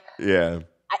you're like, yeah.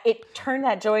 It turned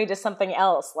that joy into something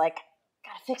else. Like,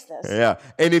 gotta fix this. Yeah.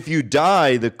 And if you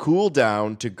die, the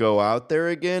cooldown to go out there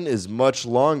again is much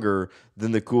longer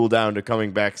than the cooldown to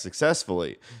coming back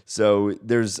successfully. So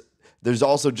there's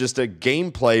also just a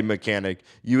gameplay mechanic.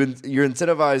 You're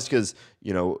incentivized because,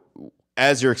 you know,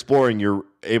 as you're exploring, you're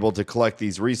able to collect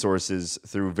these resources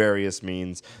through various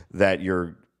means that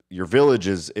your village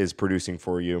is producing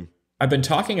for you. I've been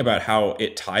talking about how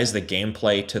it ties the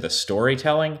gameplay to the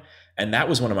storytelling, and that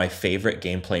was one of my favorite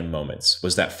gameplay moments.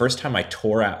 Was that first time I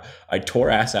tore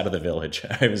ass out of the village.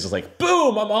 I was just like,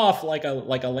 boom, I'm off like a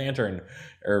lantern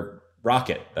or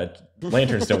rocket.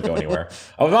 Lanterns don't go anywhere.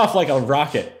 I was off like a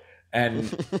rocket,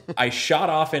 and I shot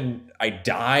off, and I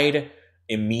died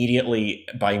immediately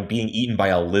by being eaten by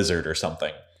a lizard or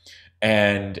something.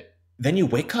 And then you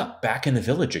wake up back in the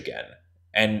village again,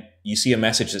 and you see a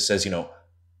message that says, you know,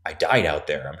 I died out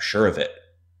there. I'm sure of it.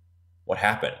 What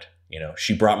happened? You know,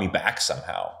 she brought me back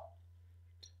somehow.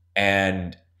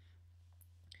 And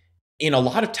in a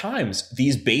lot of times,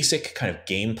 these basic kind of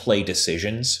gameplay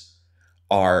decisions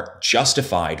are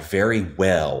justified very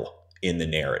well in the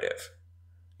narrative.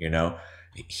 You know,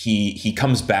 he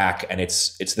comes back, and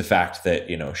it's the fact that,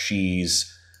 you know,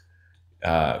 she's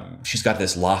got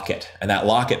this locket, and that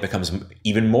locket becomes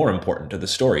even more important to the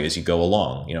story as you go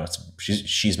along. You know,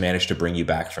 she's managed to bring you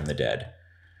back from the dead.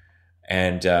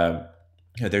 And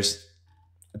you know,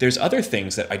 there's other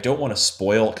things that I don't want to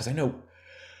spoil, because I know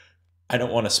I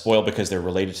don't want to spoil because they're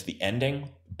related to the ending,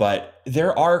 but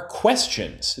there are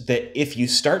questions that if you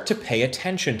start to pay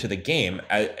attention to the game,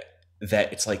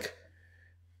 that it's like,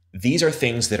 these are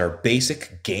things that are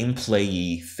basic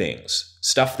gameplay-y things,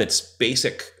 stuff that's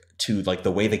basic to like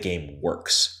the way the game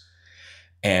works.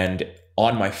 And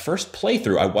on my first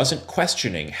playthrough, I wasn't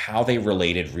questioning how they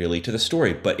related really to the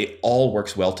story, but it all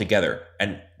works well together.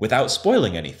 And without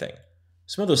spoiling anything,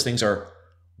 some of those things are,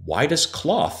 why does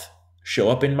cloth show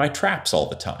up in my traps all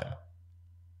the time?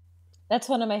 That's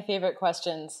one of my favorite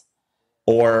questions.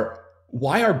 Or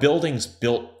why are buildings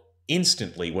built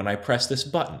instantly when I press this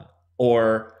button?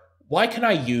 Or why can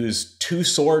I use 2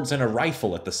 swords and a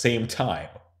rifle at the same time?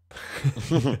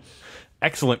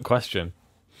 Excellent question.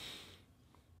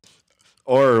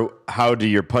 Or how do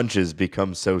your punches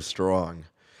become so strong?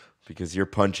 Because your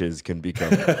punches can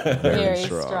become very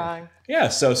strong. Yeah,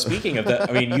 so speaking of that,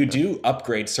 I mean, you do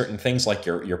upgrade certain things like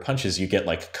your punches. You get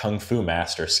like Kung Fu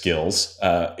Master skills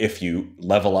if you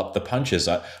level up the punches.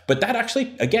 But that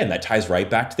actually, again, that ties right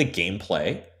back to the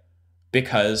gameplay,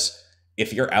 because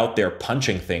if you're out there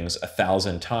punching things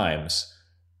 1,000 times,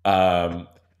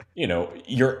 you know,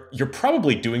 you're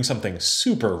probably doing something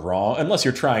super wrong, unless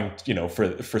you're trying, you know,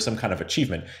 for some kind of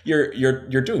achievement.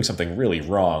 You're doing something really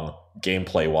wrong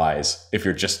gameplay wise if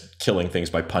you're just killing things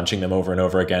by punching them over and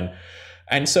over again.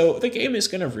 And so the game is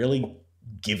going to really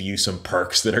give you some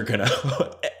perks that are going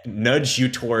to nudge you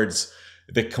towards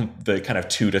the kind of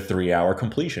 2 to 3 hour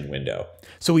completion window.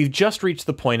 So we've just reached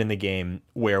the point in the game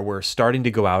where we're starting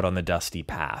to go out on the dusty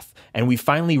path, and we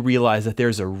finally realize that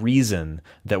there's a reason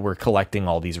that we're collecting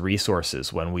all these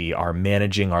resources when we are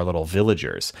managing our little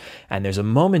villagers. And there's a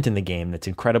moment in the game that's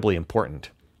incredibly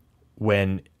important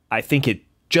when I think it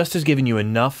just has given you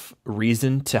enough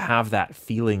reason to have that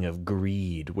feeling of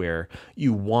greed where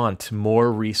you want more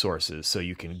resources so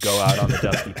you can go out on the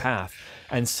dusty path.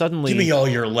 And suddenly, give me all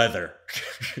your leather.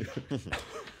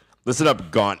 Listen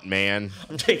up, gaunt man.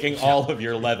 I'm taking all of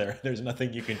your leather. There's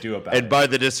nothing you can do about it. And by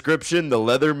the description, the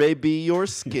leather may be your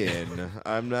skin.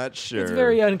 I'm not sure. It's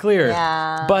very unclear.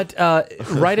 Yeah. But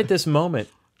right at this moment,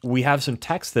 we have some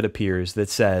text that appears that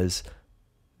says,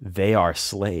 they are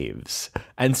slaves.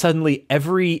 And suddenly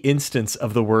every instance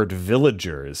of the word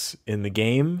villagers in the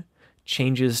game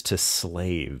changes to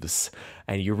slaves.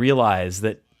 And you realize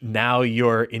that now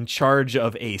you're in charge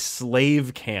of a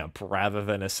slave camp rather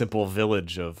than a simple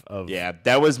village of... Yeah,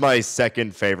 that was my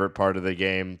second favorite part of the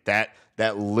game. That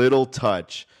little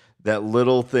touch, that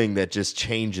little thing that just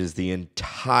changes the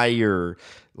entire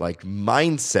like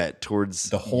mindset towards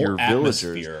the whole your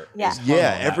villagers.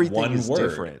 Yeah. Everything is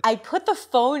different. I put the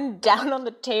phone down on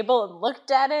the table and looked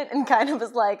at it and kind of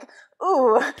was like,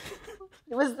 ooh,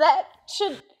 was that...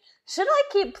 Should I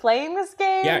keep playing this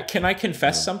game? Yeah, can I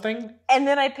confess something? And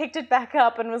then I picked it back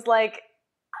up and was like,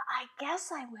 I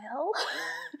guess I will.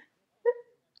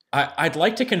 I'd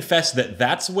like to confess that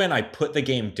that's when I put the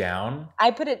game down.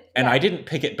 I put it, and yeah. I didn't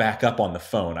pick it back up on the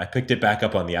phone. I picked it back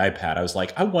up on the iPad. I was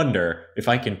like, I wonder if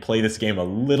I can play this game a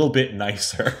little bit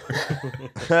nicer.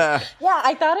 Yeah,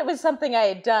 I thought it was something I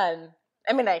had done.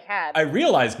 I mean, I had. I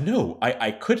realized, no,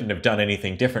 I couldn't have done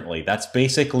anything differently. That's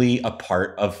basically a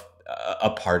part of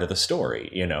the story,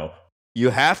 you know.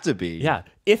 You have to be. Yeah.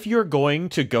 If you're going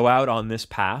to go out on this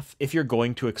path, if you're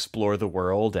going to explore the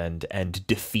world and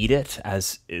defeat it,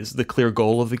 as is the clear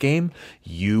goal of the game,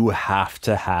 you have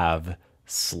to have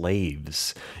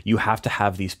slaves. You have to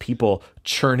have these people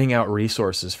churning out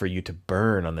resources for you to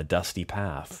burn on the dusty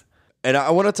path. And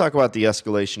I want to talk about the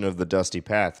escalation of the dusty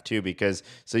path too, because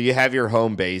so you have your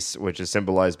home base, which is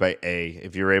symbolized by A.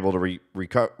 If you're able to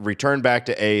return back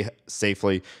to A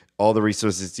safely, all the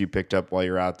resources you picked up while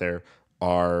you're out there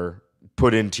are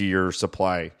put into your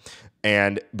supply.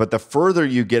 But the further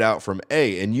you get out from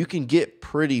A, and you can get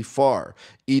pretty far,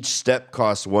 each step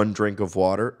costs 1 drink of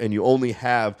water, and you only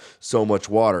have so much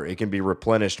water. It can be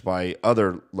replenished by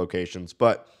other locations,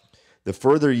 but the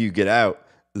further you get out,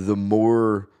 the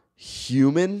more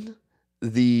human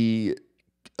the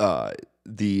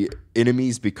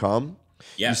enemies become.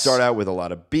 Yes. You start out with a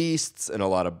lot of beasts and a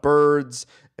lot of birds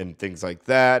and things like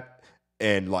that,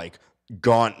 and like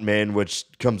gaunt men, which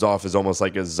comes off as almost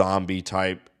like a zombie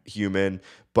type human.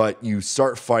 But you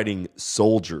start fighting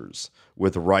soldiers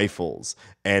with rifles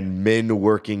and men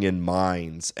working in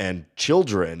mines and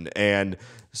children and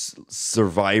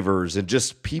survivors and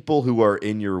just people who are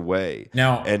in your way.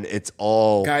 Now, and it's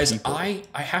all guys, people. I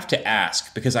have to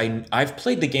ask, because I've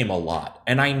played the game a lot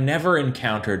and I never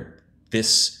encountered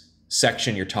this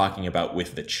section you're talking about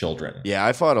with the children. Yeah,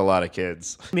 I fought a lot of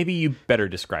kids. Maybe you better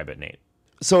describe it, Nate.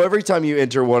 So every time you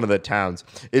enter one of the towns,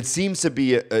 it seems to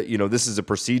be, this is a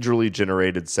procedurally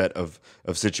generated set of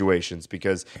situations,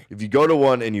 because if you go to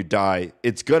one and you die,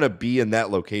 it's going to be in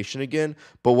that location again.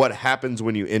 But what happens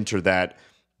when you enter that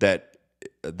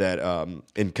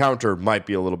encounter might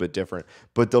be a little bit different.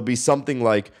 But there'll be something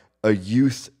like a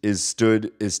youth is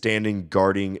standing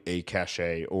guarding a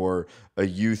cache, or a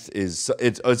youth it's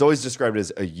always described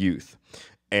as a youth.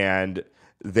 And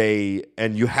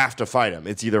you have to fight them.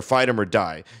 It's either fight them or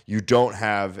die. You don't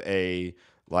have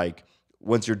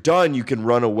once you're done, you can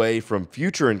run away from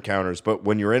future encounters, but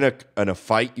when you're in a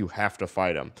fight, you have to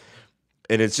fight them.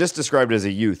 And it's just described as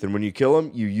a youth. And when you kill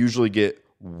them, you usually get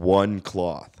 1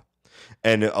 cloth.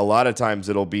 And a lot of times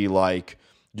it'll be like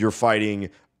you're fighting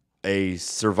a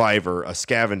survivor, a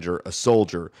scavenger, a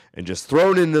soldier, and just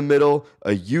thrown in the middle,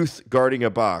 a youth guarding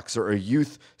a box, or a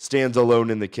youth stands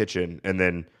alone in the kitchen, and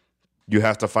then you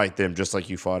have to fight them just like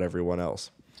you fought everyone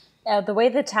else. The way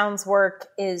the towns work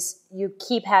is you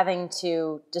keep having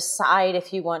to decide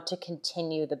if you want to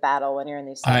continue the battle when you're in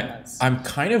these segments. I'm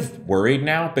kind of worried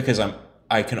now, because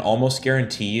I can almost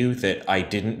guarantee you that I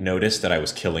didn't notice that I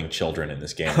was killing children in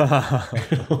this game.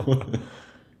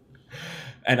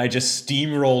 And I just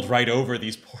steamrolled right over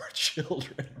these poor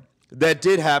children. That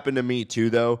did happen to me too,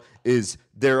 though, is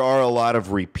there are a lot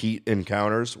of repeat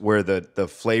encounters where the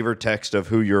flavor text of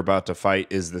who you're about to fight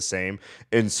is the same.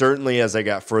 And certainly as I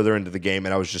got further into the game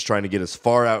and I was just trying to get as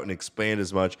far out and expand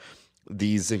as much,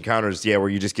 these encounters, where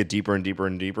you just get deeper and deeper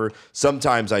and deeper.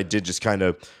 Sometimes I did just kind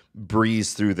of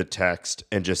breeze through the text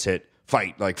and just hit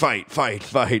fight, like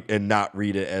fight, and not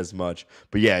read it as much.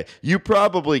 But yeah, you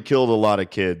probably killed a lot of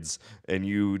kids and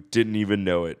you didn't even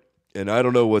know it. And I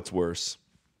don't know what's worse.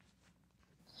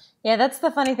 Yeah, that's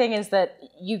the funny thing, is that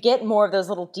you get more of those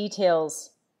little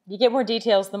details. You get more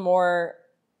details the more,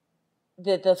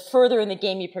 the further in the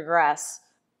game you progress.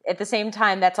 At the same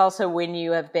time, that's also when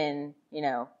you have been,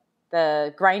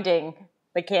 the grinding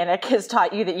mechanic has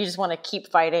taught you that you just want to keep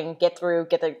fighting, get through,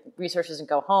 get the resources, and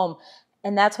go home.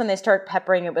 And that's when they start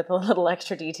peppering it with the little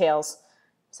extra details.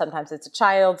 Sometimes it's a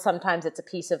child, sometimes it's a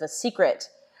piece of a secret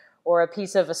or a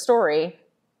piece of a story.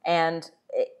 And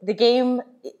the game,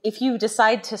 if you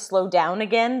decide to slow down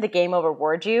again, the game will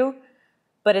reward you.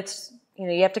 But it's,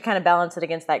 you have to kind of balance it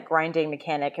against that grinding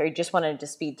mechanic, or you just want to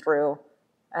just speed through.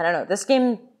 I don't know. This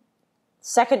game,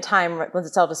 second time lends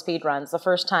itself to speed runs. The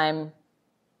first time,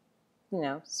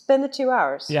 spend the 2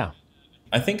 hours. Yeah.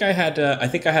 I think I had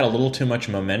a little too much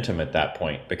momentum at that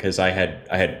point, because I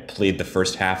had played the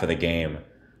first half of the game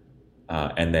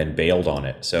and then bailed on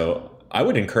it. So I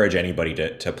would encourage anybody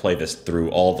to play this through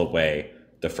all the way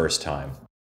the first time.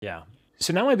 Yeah.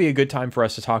 So now might be a good time for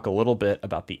us to talk a little bit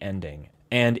about the ending.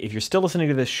 And if you're still listening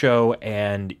to this show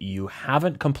and you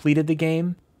haven't completed the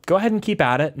game, go ahead and keep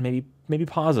at it. Maybe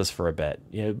pause us for a bit.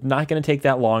 Not going to take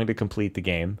that long to complete the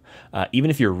game. Even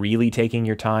if you're really taking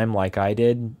your time like I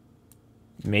did,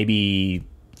 maybe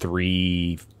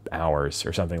 3 hours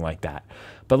or something like that.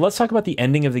 But let's talk about the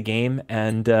ending of the game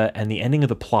and the ending of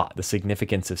the plot, the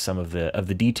significance of some of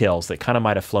the details that kind of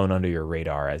might have flown under your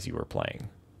radar as you were playing.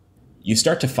 You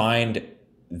start to find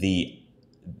the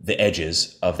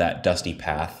edges of that dusty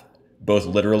path, both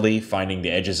literally finding the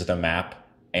edges of the map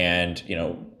and, you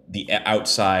know, the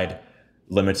outside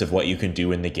limits of what you can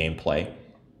do in the gameplay.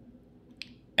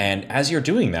 And as you're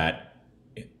doing that,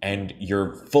 and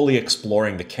you're fully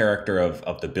exploring the character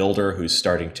of the builder who's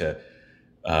starting to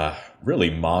really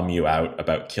mom you out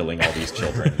about killing all these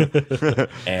children,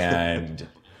 and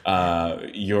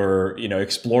you're, you know,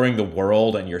 exploring the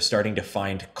world, and you're starting to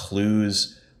find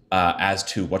clues as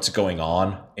to what's going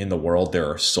on in the world. There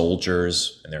are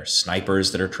soldiers and there are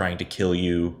snipers that are trying to kill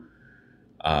you.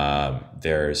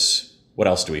 There's, what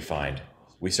else do we find?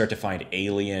 We start to find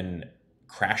alien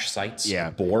crash sites,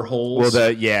 boreholes. Well,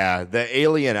 the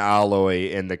alien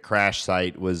alloy and the crash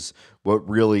site was what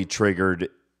really triggered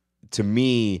to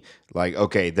me, like,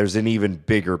 okay, there's an even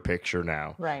bigger picture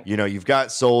now. Right. You know, you've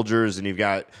got soldiers and you've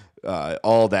got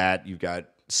all that. You've got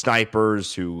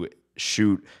snipers who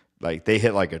shoot, like, they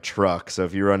hit like a truck. So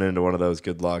if you run into one of those,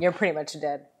 good luck. You're pretty much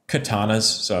dead. Katanas,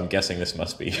 so I'm guessing this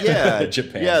must be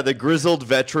Japan. Yeah, the grizzled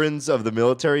veterans of the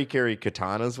military carry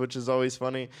katanas, which is always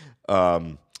funny.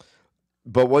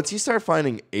 But once you start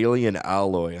finding alien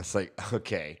alloy, it's like,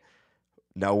 okay,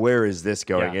 now where is this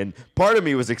going? Yeah. And part of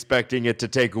me was expecting it to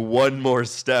take one more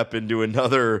step into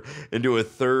a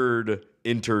third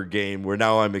inter game where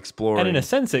now I'm exploring. And in a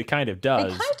sense, it kind of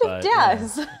does. It kind of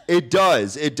does. Yeah. It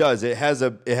does. It has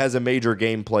a major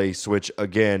gameplay switch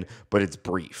again, but it's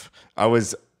brief. I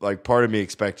was like, part of me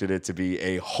expected it to be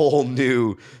a whole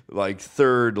new, like,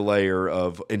 third layer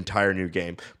of entire new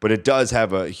game, but it does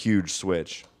have a huge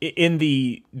switch. In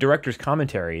the director's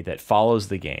commentary that follows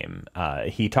the game,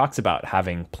 he talks about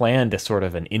having planned a sort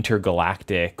of an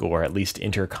intergalactic or at least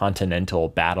intercontinental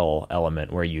battle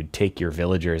element where you'd take your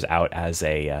villagers out as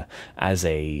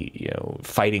a you know,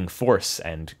 fighting force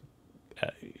and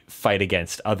fight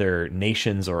against other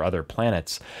nations or other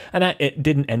planets. And that, it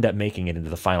didn't end up making it into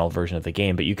the final version of the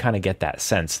game, but you kind of get that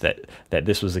sense that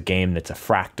this was a game that's a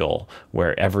fractal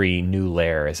where every new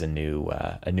layer is a new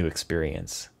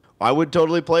experience. I would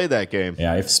totally play that game.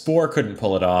 Yeah, if Spore couldn't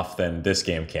pull it off, then this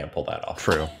game can't pull that off.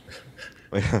 True.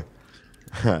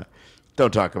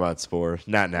 Don't talk about Spore.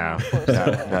 Not now.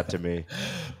 Not to me.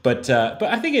 But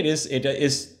I think it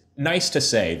is nice to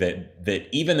say that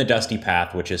even the Dusty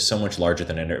Path, which is so much larger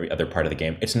than every other part of the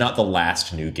game, it's not the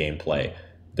last new gameplay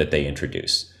that they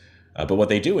introduce. But what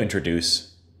they do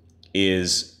introduce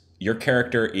is your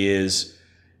character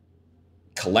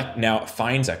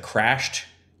finds a crashed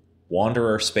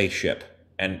Wanderer spaceship.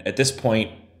 And at this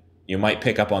point, you might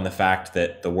pick up on the fact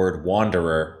that the word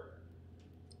Wanderer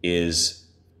is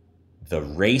the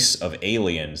race of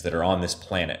aliens that are on this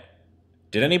planet.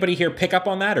 Did anybody here pick up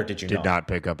on that, or did you Did not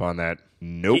pick up on that.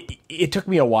 Nope. It took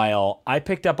me a while. I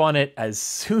picked up on it as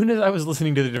soon as I was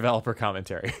listening to the developer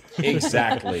commentary.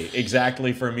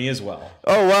 Exactly for me as well.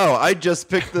 Oh, wow. I just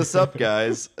picked this up,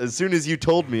 guys. As soon as you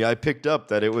told me, I picked up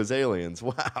that it was aliens.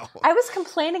 Wow. I was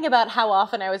complaining about how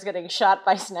often I was getting shot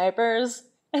by snipers,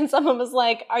 and someone was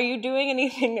like, "Are you doing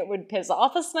anything that would piss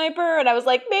off a sniper?" And I was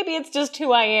like, "Maybe it's just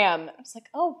who I am." I was like,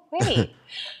 "Oh, wait.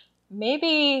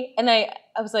 Maybe," and I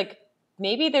was like,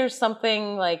 maybe there's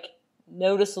something like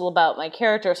noticeable about my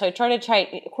character. So I try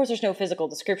of course there's no physical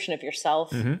description of yourself.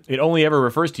 Mm-hmm. It only ever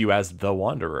refers to you as the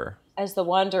Wanderer. As the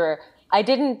Wanderer. I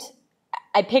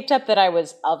picked up that I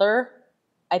was other.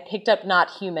 I picked up not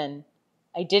human.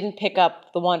 I didn't pick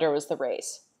up the Wanderer was the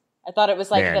race. I thought it was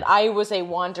like that I was a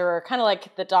wanderer, kind of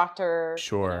like the Doctor.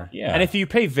 Sure. You know. Yeah. And if you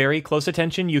pay very close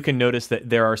attention, you can notice that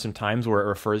there are some times where it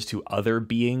refers to other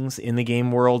beings in the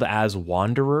game world as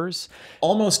wanderers.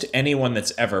 Almost anyone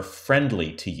that's ever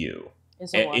friendly to you.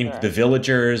 Is a wanderer. The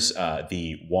villagers,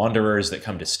 the wanderers that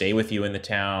come to stay with you in the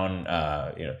town,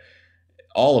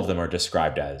 all of them are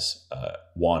described as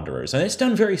wanderers. And it's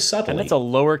done very subtly. And that's a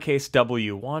lowercase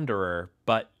w, wanderer,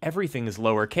 but everything is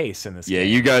lowercase in this game. Yeah,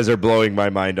 you guys are blowing my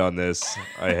mind on this.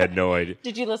 I had no idea.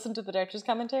 Did you listen to the director's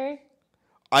commentary?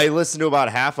 I listened to about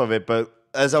half of it, but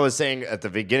as I was saying at the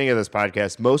beginning of this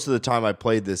podcast, most of the time I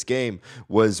played this game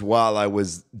was while I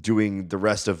was doing the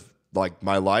rest of like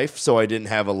my life, so I didn't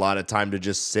have a lot of time to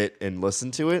just sit and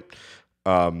listen to it.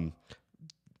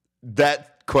 That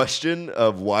question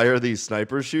of why are these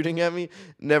snipers shooting at me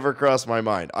never crossed my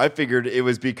mind. I figured it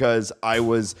was because I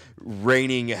was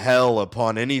raining hell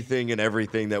upon anything and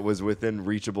everything that was within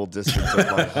reachable distance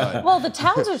of my hut. Well, the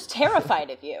towns are terrified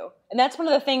of you. And that's one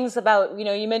of the things about,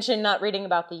 you mentioned not reading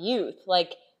about the youth.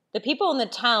 Like, the people in the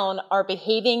town are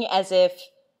behaving as if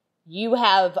you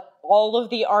have all of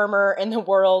the armor in the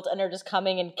world and are just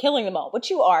coming and killing them all, which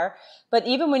you are. But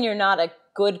even when you're not a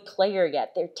good player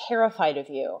yet, they're terrified of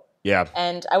you. Yeah.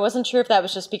 And I wasn't sure if that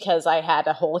was just because I had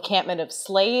a whole encampment of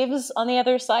slaves on the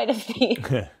other side of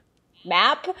the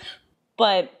map,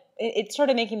 but it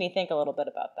started making me think a little bit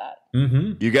about that.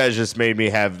 Mm-hmm. You guys just made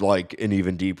me have like an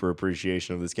even deeper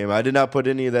appreciation of this game. I did not put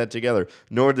any of that together,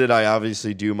 nor did I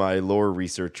obviously do my lore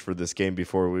research for this game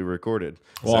before we recorded.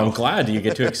 Well, I'm glad you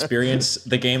get to experience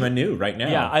the game anew right now.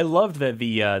 Yeah, I loved that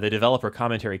the developer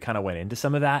commentary kind of went into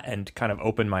some of that and kind of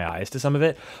opened my eyes to some of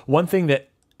it. One thing that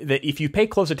if you pay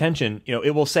close attention,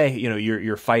 it will say,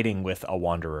 you're fighting with a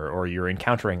wanderer or you're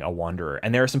encountering a wanderer.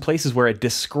 And there are some places where it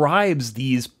describes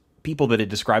these people that it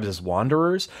describes as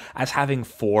wanderers as having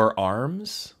 4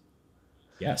 arms.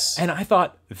 Yes. And I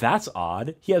thought, that's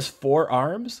odd. He has 4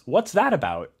 arms? What's that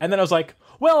about? And then I was like,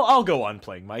 well, I'll go on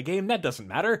playing my game. That doesn't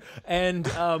matter. And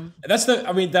that's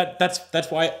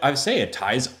why I say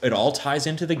it all ties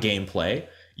into the gameplay.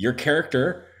 Your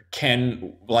character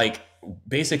can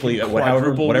basically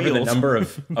whatever the number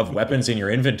of weapons in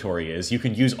your inventory is, you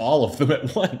can use all of them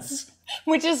at once.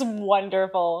 Which is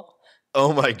wonderful.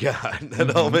 Oh my God,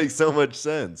 that all makes so much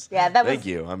sense. Yeah, Thank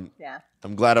you.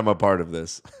 I'm glad I'm a part of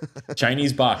this.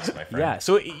 Chinese box, my friend. Yeah.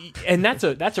 So, and that's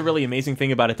a really amazing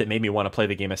thing about it that made me want to play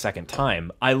the game a second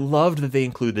time. I loved that they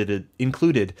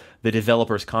included the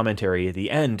developer's commentary at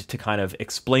the end to kind of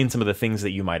explain some of the things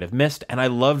that you might have missed, and I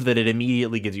loved that it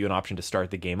immediately gives you an option to start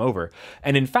the game over,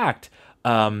 and in fact,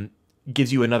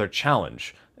 gives you another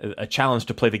challenge, a challenge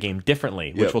to play the game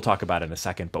differently, which we'll talk about in a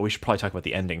second. But we should probably talk about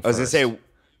the ending first. I was gonna say,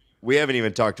 we haven't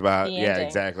even talked about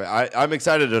exactly. I'm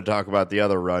excited to talk about the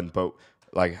other run, but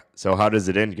so how does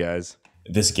it end, guys?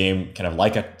 This game kind of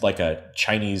like a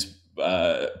Chinese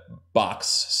box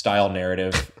style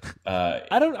narrative.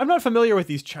 I'm not familiar with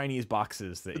these Chinese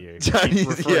boxes that you keep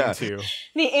referring to.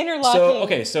 The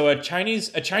interlocking. So a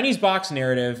Chinese box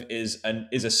narrative is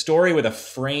a story with a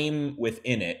frame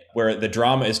within it, where the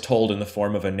drama is told in the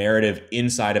form of a narrative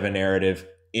inside of a narrative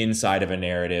inside of a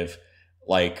narrative.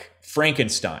 Like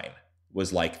Frankenstein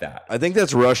was like that. I think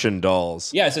that's Russian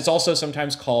dolls. Yes, it's also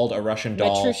sometimes called a Russian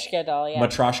doll. Matryoshka doll, yeah.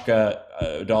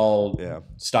 Matryoshka doll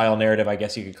style narrative, I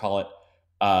guess you could call it.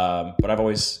 But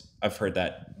I've heard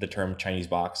that the term Chinese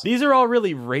box. These are all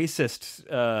really racist.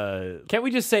 Can't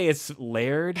we just say it's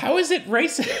layered? How is it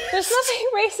racist? There's nothing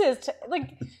racist.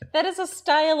 That is a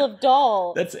style of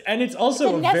doll. And it's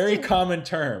also a very common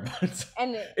term.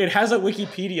 And it has a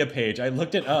Wikipedia page. I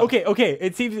looked it up. Okay.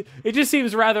 It just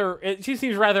seems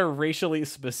rather racially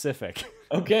specific.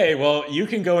 Okay, well, you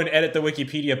can go and edit the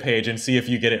Wikipedia page and see if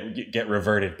you get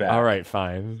reverted back. All right,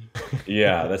 fine.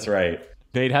 Yeah, that's right.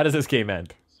 Nate, how does this game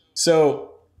end? So,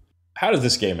 how does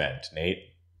this game end, Nate?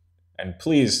 And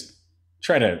please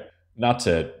try not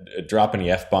to drop any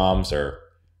F-bombs or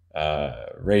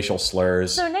racial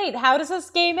slurs. So, Nate, how does this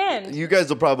game end? You guys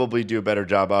will probably do a better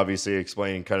job, obviously,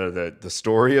 explaining kind of the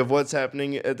story of what's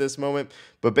happening at this moment.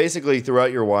 But basically,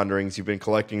 throughout your wanderings, you've been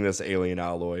collecting this alien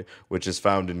alloy, which is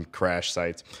found in crash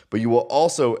sites. But you will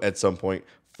also, at some point,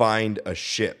 find a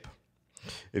ship.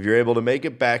 If you're able to make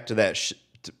it back to that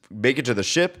make it to the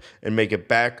ship and make it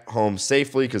back home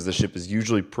safely, because the ship is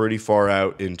usually pretty far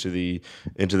out into the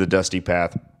dusty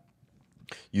path,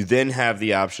 you then have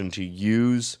the option to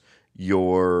use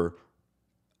the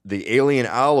alien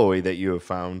alloy that you have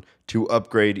found to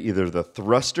upgrade either the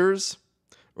thrusters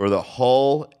or the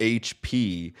hull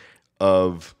HP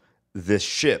of this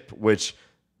ship, which,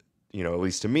 at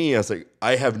least to me, I was like,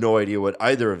 I have no idea what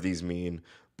either of these mean,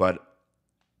 but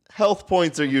health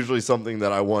points are usually something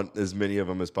that I want as many of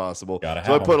them as possible.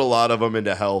 So I put a lot of them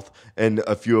into health and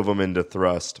a few of them into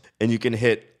thrust. And you can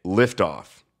hit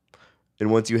liftoff.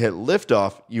 And once you hit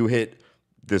liftoff, you hit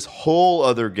this whole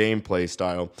other gameplay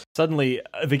style. Suddenly,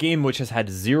 the game, which has had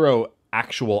 0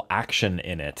 actual action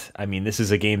in it. I mean, this is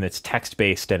a game that's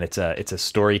text-based and it's a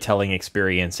storytelling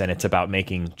experience and it's about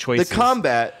making choices. The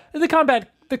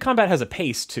combat has a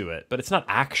pace to it, but it's not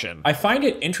action. I find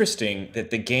it interesting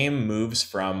that the game moves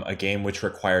from a game which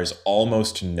requires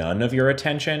almost none of your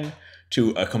attention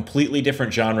to a completely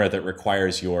different genre that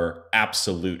requires your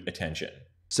absolute attention.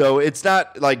 So it's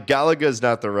not like Galaga is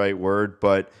not the right word,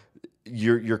 but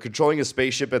you're controlling a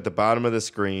spaceship at the bottom of the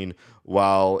screen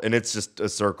and it's just a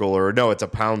circle it's a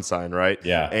pound sign, right?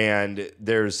 Yeah. And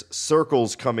there's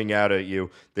circles coming out at you.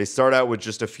 They start out with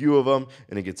just a few of them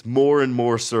and it gets more and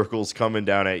more circles coming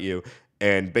down at you.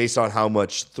 And based on how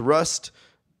much thrust,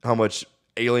 how much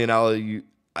alien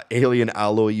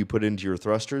alloy you put into your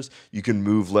thrusters, you can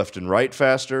move left and right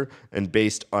faster. And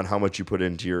based on how much you put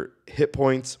into your hit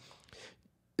points,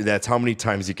 that's how many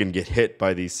times you can get hit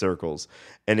by these circles.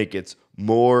 And it gets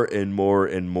more and more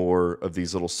and more of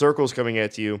these little circles coming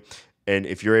at you. And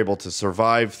if you're able to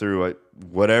survive through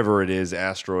whatever it is,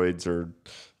 asteroids or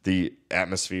the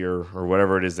atmosphere or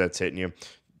whatever it is that's hitting you,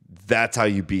 that's how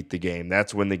you beat the game.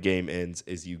 That's when the game ends,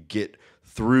 is you get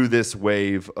through this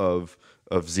wave of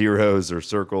zeros or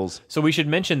circles. So we should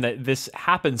mention that this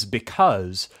happens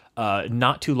because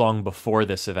not too long before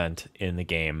this event in the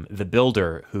game, the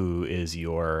builder, who is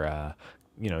your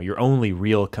only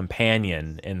real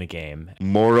companion in the game,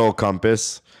 moral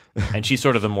compass, and she's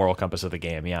sort of the moral compass of the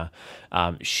game. Yeah,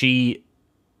 she,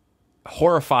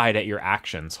 horrified at your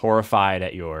actions, horrified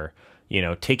at your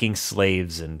taking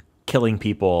slaves and killing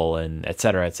people and et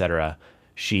cetera,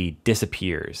 she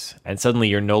disappears, and suddenly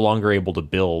you're no longer able to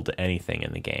build anything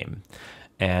in the game,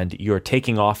 and you're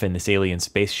taking off in this alien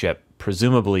spaceship,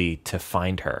 presumably to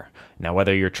find her. Now,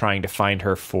 whether you're trying to find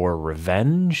her for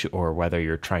revenge or whether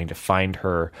you're trying to find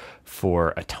her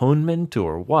for atonement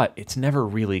or what, it's never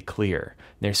really clear.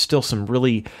 There's still some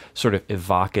really sort of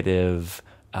evocative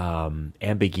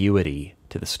ambiguity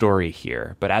to the story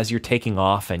here. But as you're taking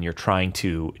off and you're trying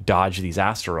to dodge these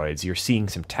asteroids, you're seeing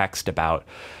some text about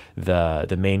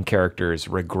the main character's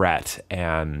regret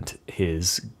and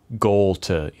his goal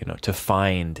to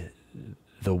find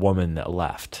the woman that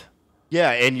left.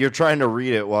 Yeah, and you're trying to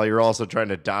read it while you're also trying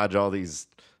to dodge all these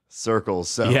circles.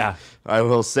 So yeah. I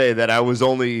will say that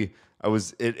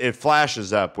it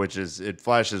flashes up, it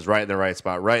flashes right in the right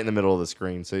spot, right in the middle of the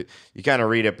screen. So you kind of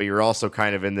read it, but you're also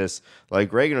kind of in this,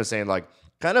 like Reagan was saying, like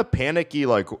kind of panicky,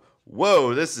 like,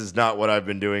 whoa, this is not what I've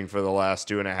been doing for the last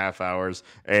 2.5 hours.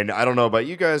 And I don't know about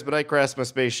you guys, but I crashed my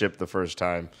spaceship the first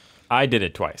time. I did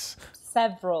it twice.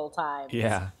 Several times.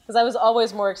 Yeah. Because I was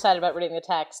always more excited about reading the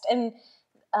text. And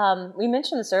we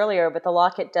mentioned this earlier, but the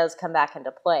locket does come back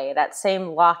into play. That same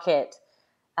locket,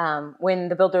 when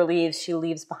the builder leaves, she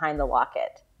leaves behind the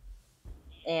locket.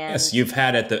 And yes, you've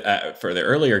had for the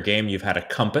earlier game, you've had a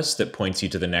compass that points you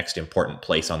to the next important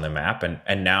place on the map,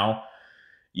 and now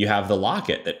you have the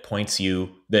locket that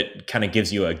that kind of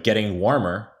gives you a getting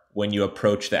warmer when you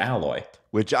approach the alloy.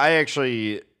 Which I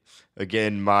actually,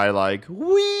 again, my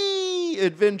wee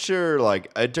adventure,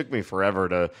 it took me forever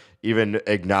to even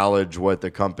acknowledge what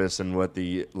the compass and what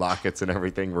the lockets and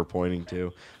everything were pointing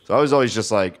to. So I was always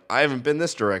just like, I haven't been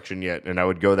this direction yet. And I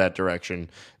would go that direction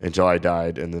until I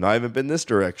died. And then I haven't been this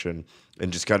direction,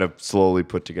 and just kind of slowly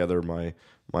put together my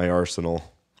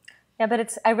arsenal. Yeah,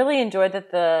 but I really enjoyed that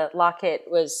the locket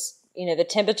was, the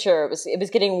temperature, it was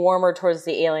getting warmer towards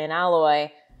the alien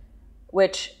alloy,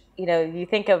 which, you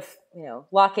think of,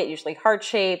 locket usually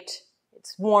heart-shaped,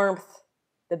 it's warmth,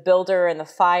 the builder and the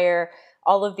fire,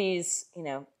 all of these,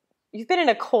 you've been in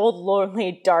a cold,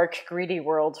 lonely, dark, greedy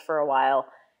world for a while.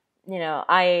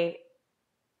 I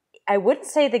wouldn't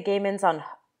say the game ends on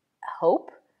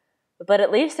hope, but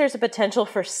at least there's a potential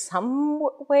for some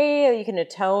way you can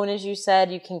atone, as you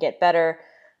said, you can get better.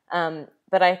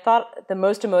 But I thought the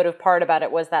most emotive part about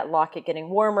it was that locket getting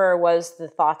warmer, was the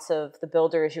thoughts of the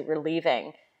builder as you were leaving.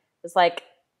 It was like,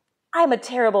 I'm a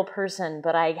terrible person,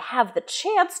 but I have the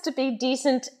chance to be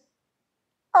decent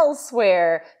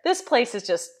elsewhere. This place is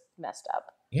just messed up.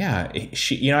 Yeah,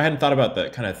 I hadn't thought about the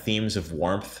kind of themes of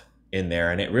warmth in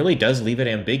there, and it really does leave it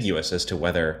ambiguous as to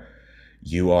whether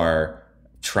you are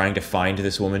trying to find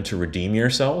this woman to redeem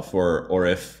yourself, or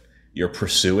if you're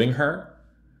pursuing her.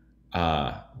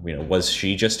 Was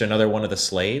she just another one of the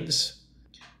slaves?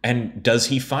 And does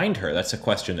he find her? That's a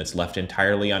question that's left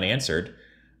entirely unanswered.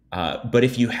 But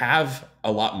if you have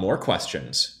a lot more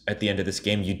questions at the end of this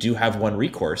game, you do have one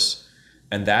recourse,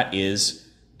 and that is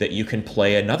that you can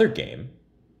play another game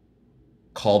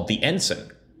called The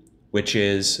Ensign, which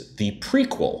is the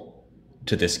prequel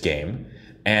to this game.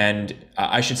 And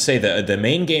I should say the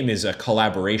main game is a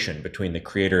collaboration between the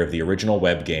creator of the original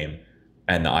web game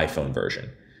and the iPhone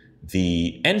version.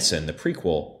 The Ensign, the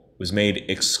prequel, was made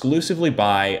exclusively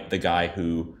by the guy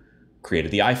who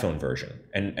created the iPhone version.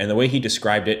 And the way he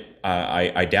described it,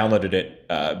 I downloaded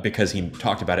it because he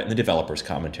talked about it in the developer's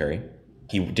commentary.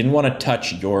 He didn't want to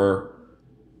touch your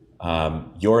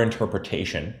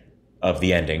interpretation of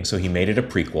the ending, so he made it a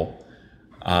prequel.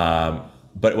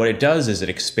 But what it does is it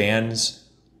expands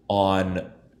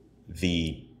on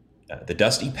the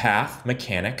Dusty Path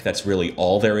mechanic. That's really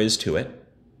all there is to it.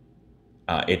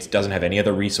 It doesn't have any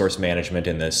other resource management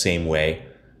in the same way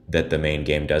that the main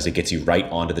game does. It gets you right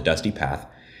onto the Dusty Path.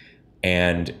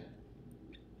 And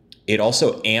it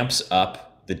also amps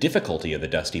up the difficulty of the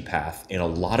Dusty Path in a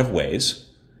lot of ways.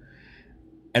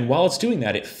 And while it's doing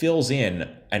that, it fills in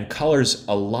and colors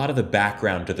a lot of the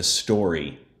background to the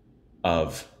story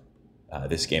of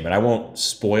this game. And I won't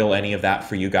spoil any of that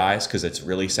for you guys because it's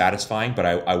really satisfying. But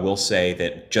I will say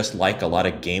that just like a lot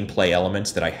of gameplay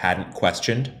elements that I hadn't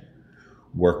questioned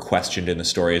were questioned in the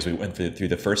story as we went through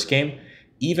the first game,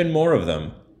 even more of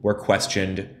them were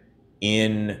questioned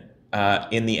in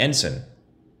the Ensign.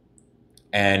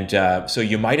 And so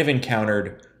you might have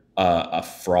encountered a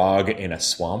frog in a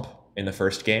swamp in the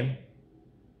first game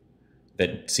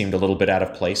that seemed a little bit out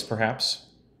of place, perhaps.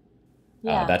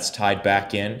 Yeah. That's tied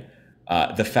back in.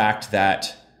 The fact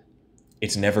that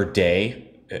it's never day,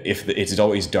 if it's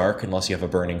always dark unless you have a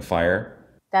burning fire.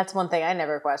 That's one thing I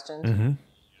never questioned. Mm-hmm.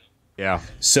 Yeah.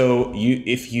 So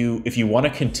if you want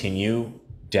to continue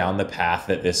down the path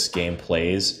that this game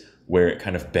plays, where it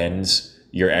kind of bends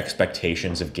your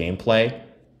expectations of gameplay,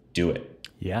 do it.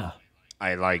 Yeah.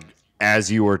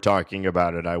 As you were talking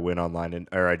about it, I went online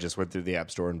or I just went through the App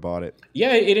Store and bought it.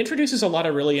 Yeah, it introduces a lot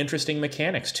of really interesting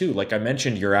mechanics too. Like I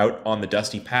mentioned, you're out on the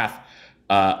dusty path.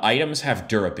 Items have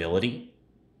durability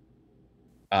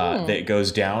that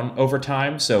goes down over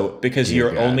time. So because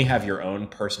you only have your own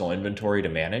personal inventory to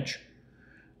manage,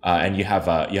 and you have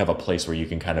a place where you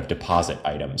can kind of deposit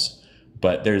items.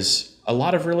 But there's a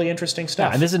lot of really interesting stuff.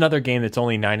 Yeah, and this is another game that's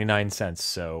only 99 cents.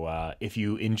 So if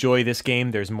you enjoy this game,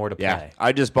 there's more to play. Yeah,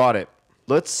 I just bought it.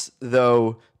 Let's,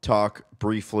 though, talk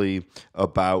briefly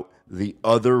about the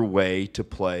other way to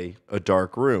play a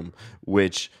dark room,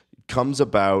 which comes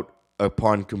about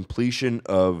upon completion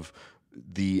of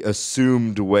the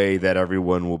assumed way that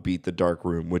everyone will beat the dark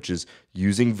room, which is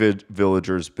using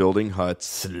villagers, building huts,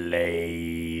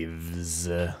 slaves,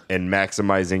 and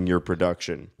maximizing your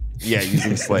production. Yeah,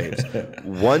 using slaves.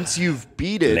 Once you've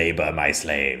beat it... Labor my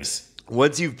slaves.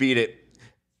 Once you've beat it,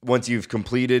 once you've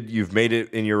completed, you've made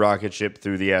it in your rocket ship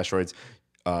through the asteroids,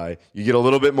 you get a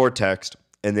little bit more text,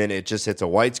 and then it just hits a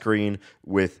white screen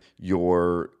with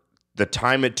the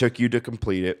time it took you to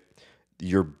complete it,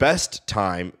 your best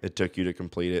time it took you to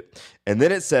complete it, and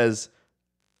then it says,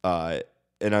 and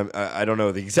I don't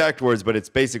know the exact words, but it's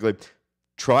basically,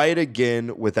 try it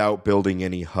again without building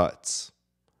any huts.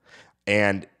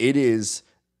 And it is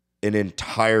an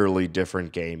entirely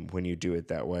different game when you do it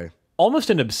that way. Almost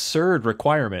an absurd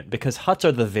requirement, because huts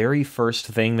are the very first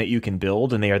thing that you can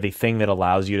build, and they are the thing that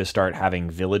allows you to start having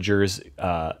villagers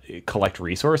collect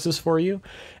resources for you.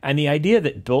 And the idea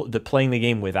that playing the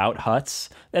game without huts,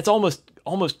 that's almost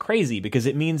crazy, because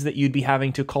it means that you'd be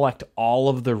having to collect all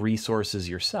of the resources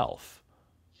yourself.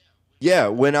 Yeah,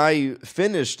 when I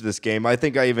finished this game, I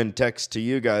think I even texted to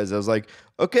you guys. I was like,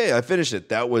 okay, I finished it.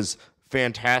 That was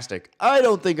fantastic. I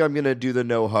don't think I'm going to do the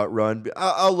no hut run.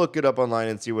 I'll look it up online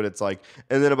and see what it's like.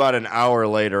 And then about an hour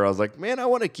later, I was like, man, I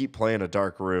want to keep playing a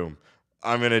dark room.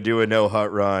 I'm going to do a no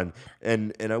hut run.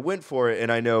 And I went for it. And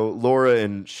I know Laura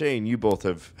and Shane, you both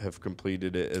have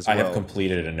completed it as well. I have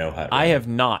completed a no hut run. I have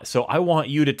not. So I want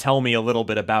you to tell me a little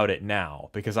bit about it now,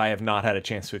 because I have not had a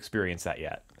chance to experience that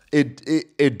yet.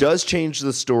 It does change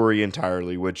the story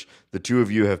entirely, which the two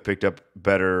of you have picked up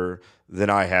better than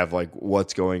I have, like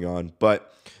what's going on.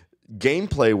 But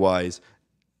gameplay-wise,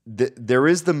 there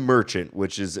is the merchant,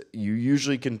 which is you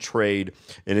usually can trade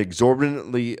an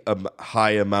exorbitantly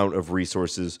high amount of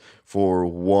resources for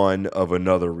one of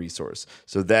another resource.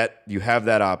 So that you have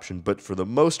that option. But for the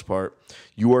most part,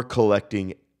 you are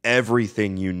collecting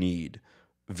everything you need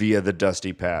via the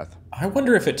dusty path. I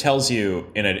wonder if it tells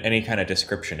you in any kind of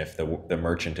description if the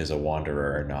merchant is a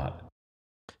wanderer or not.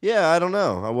 Yeah, I don't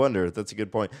know. I wonder. That's a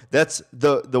good point. That's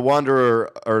the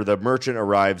wanderer or the merchant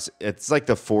arrives. It's like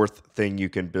the fourth thing you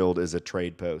can build is a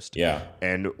trade post. Yeah.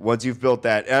 And once you've built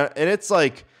that, and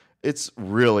it's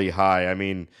really high. I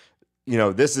mean,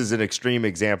 this is an extreme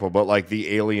example, but like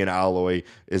the alien alloy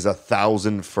is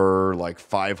 1,000 fur, like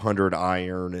 500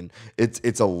 iron, and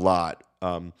it's a lot.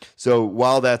 So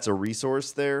while that's a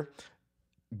resource there,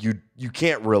 you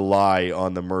can't rely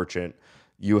on the merchant.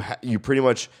 You pretty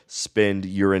much spend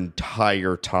your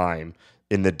entire time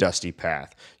in the dusty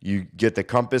path. You get the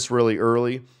compass really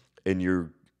early, and you're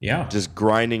just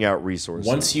grinding out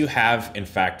resources.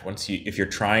 If you're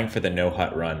trying for the no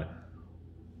hut run,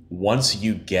 once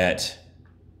you get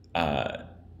out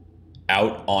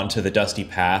onto the dusty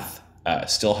path,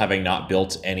 still having not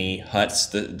built any huts,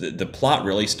 the plot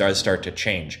really does start to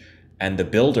change, and the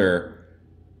builder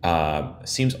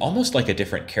seems almost like a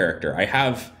different character. I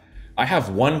have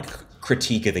one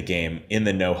critique of the game in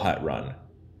the no hut run,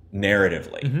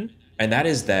 narratively, and that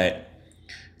is that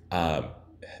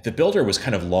the builder was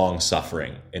kind of long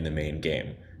suffering in the main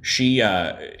game. She's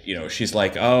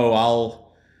like, oh,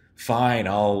 I'll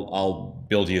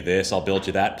build you this, I'll build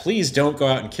you that. Please don't go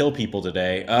out and kill people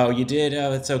today. Oh, you did?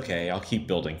 Oh, it's okay. I'll keep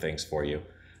building things for you.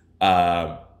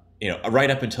 right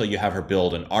up until you have her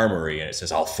build an armory and it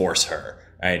says, I'll force her.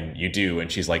 And you do,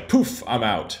 and she's like, poof, I'm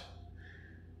out.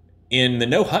 In the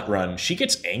No Hut Run, she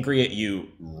gets angry at you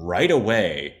right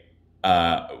away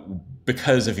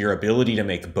because of your ability to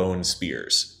make bone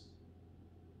spears.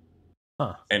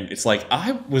 Huh. And it's like,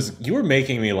 you were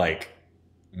making me like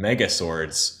mega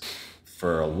swords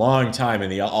for a long time in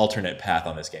the alternate path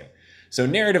on this game. So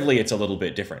narratively, it's a little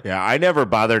bit different. Yeah, I never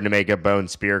bothered to make a bone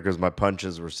spear because my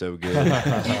punches were so good.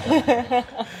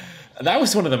 That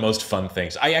was one of the most fun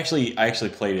things. I actually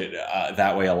played it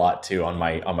that way a lot too on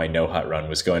my No Hut Run.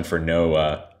 Was going for no.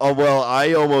 Oh well,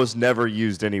 I almost never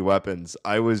used any weapons.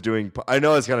 I know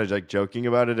I was kind of like joking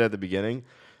about it at the beginning,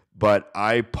 but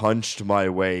I punched my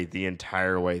way the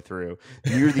entire way through.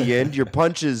 Near the end, your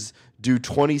punches do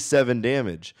 27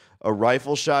 damage. A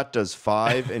rifle shot does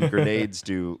 5, and grenades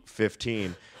do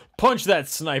 15. Punch that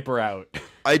sniper out.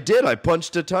 I did. I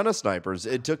punched a ton of snipers.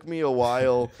 It took me a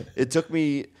while. It took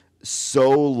me so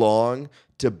long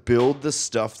to build the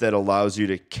stuff that allows you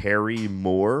to carry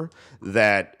more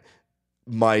that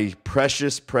my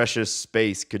precious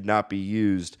space could not be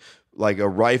used. Like a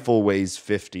rifle weighs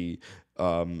 50,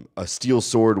 a steel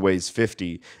sword weighs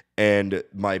 50, and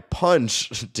my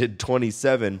punch did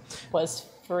 27. Was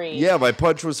free. Yeah, my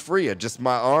punch was free. Just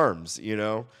my arms,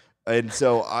 And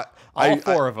so All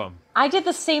four of them. I did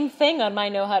the same thing on my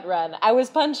No Hut Run. I was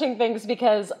punching things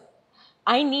because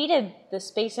I needed the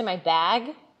space in my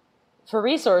bag for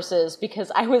resources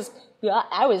because I was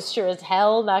sure as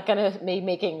hell not going to be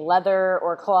making leather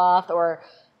or cloth or,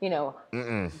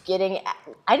 getting...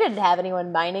 I didn't have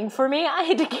anyone mining for me. I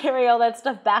had to carry all that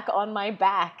stuff back on my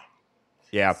back.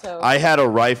 Yeah, So, I had a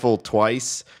rifle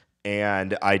twice,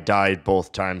 and I died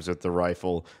both times with the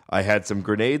rifle. I had some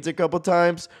grenades a couple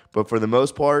times, but for the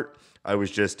most part, I was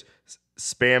just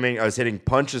spamming. I was hitting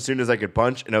punch as soon as I could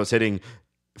punch, and I was hitting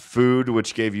food,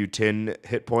 which gave you 10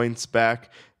 hit points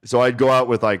back. So I'd go out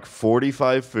with like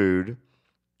 45 food,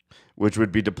 which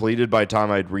would be depleted by the time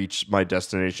I'd reach my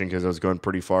destination because I was going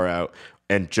pretty far out,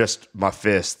 and just my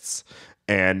fists.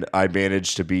 And I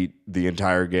managed to beat the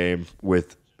entire game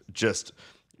with just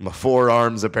my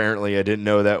forearms. Apparently, I didn't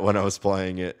know that when I was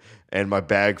playing it, and my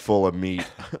bag full of meat.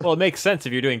 Well, it makes sense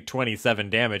if you're doing 27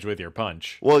 damage with your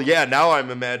punch. Well, yeah, now I'm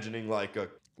imagining like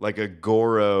a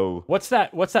Goro. What's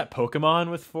that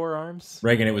Pokemon with 4 arms?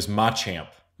 Reagan, it was Machamp.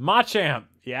 Machamp,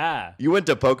 yeah. You went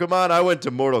to Pokemon? I went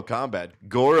to Mortal Kombat.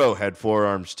 Goro had 4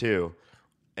 arms too,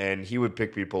 and he would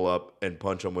pick people up and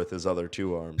punch them with his other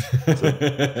 2 arms.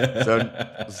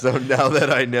 So now that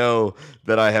I know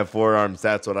that I have 4 arms,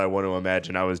 that's what I want to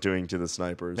imagine I was doing to the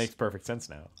snipers. Makes perfect sense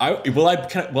now. Will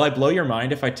I blow your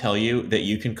mind if I tell you that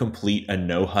you can complete a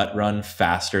No Hut Run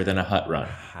faster than a Hut Run?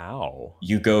 How?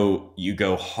 You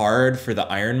go hard for the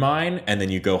iron mine, and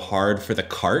then you go hard for the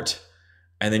cart,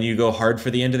 and then you go hard for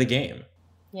the end of the game.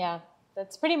 yeah,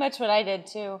 that's pretty much what I did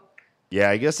too. Yeah,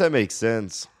 I guess that makes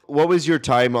sense. What was your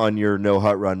time on your No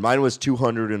Hut Run? Mine was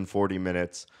 240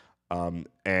 minutes,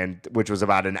 and which was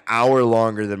about an hour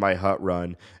longer than my Hut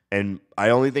Run. And I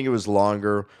only think it was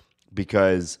longer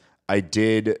because I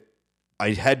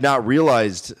had not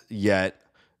realized yet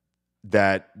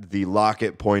that the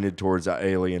locket pointed towards the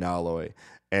alien alloy.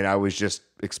 And I was just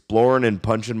exploring and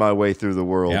punching my way through the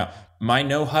world. Yeah. My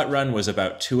No Hut Run was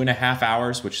about 2.5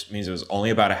 hours, which means it was only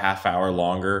about a half hour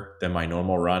longer than my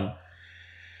normal run.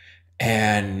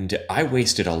 And I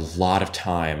wasted a lot of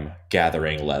time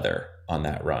gathering leather on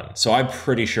that run. So I'm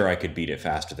pretty sure I could beat it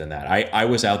faster than that. I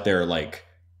was out there like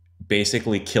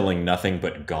basically killing nothing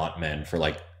but gaunt men for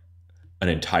like an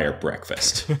entire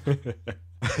breakfast.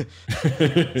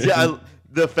 Yeah,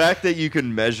 the fact that you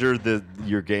can measure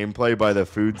your gameplay by the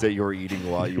foods that you were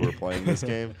eating while you were playing this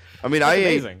game. I mean, That's I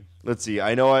amazing. ate. Let's see.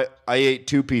 I know I ate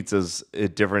 2 pizzas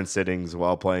at different sittings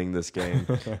while playing this game.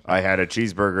 I had a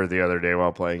cheeseburger the other day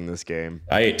while playing this game.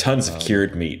 I ate tons of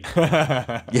cured meat.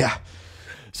 Yeah.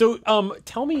 So,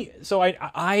 tell me. So,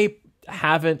 I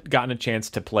haven't gotten a chance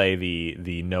to play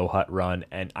the No Hut Run,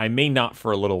 and I may not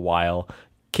for a little while.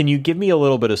 Can you give me a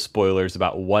little bit of spoilers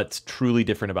about what's truly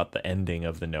different about the ending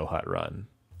of the No Hut Run?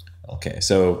 Okay,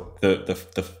 so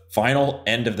the final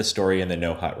end of the story in the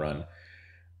No Hut Run,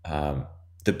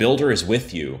 the builder is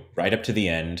with you right up to the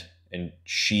end, and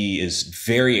she is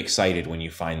very excited when you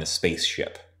find the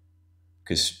spaceship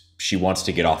because she wants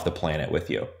to get off the planet with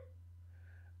you.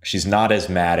 She's not as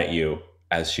mad at you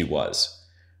as she was.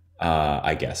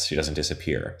 I guess she doesn't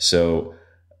disappear. So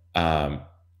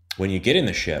when you get in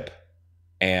the ship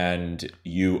and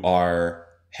you are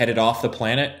headed off the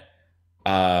planet,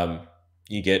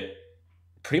 you get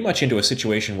pretty much into a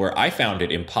situation where I found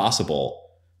it impossible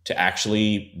to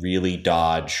actually really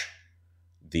dodge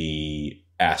the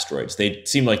asteroids. They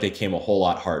seem like they came a whole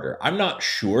lot harder. I'm not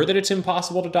sure that it's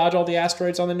impossible to dodge all the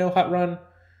asteroids on the No Hut Run,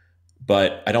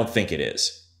 but I don't think it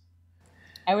is.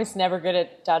 I was never good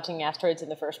at dodging asteroids in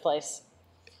the first place.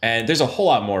 And there's a whole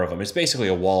lot more of them. It's basically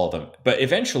a wall of them. But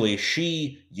eventually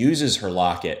she uses her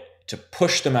locket to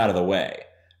push them out of the way.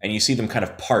 And you see them kind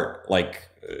of part like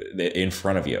in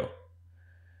front of you.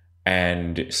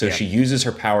 And so she uses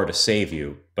her power to save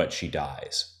you, but she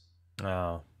dies.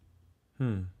 Oh.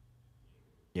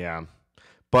 Yeah.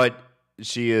 But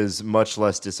she is much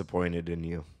less disappointed in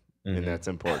you. And that's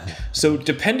important. So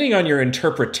depending on your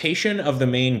interpretation of the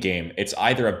main game, it's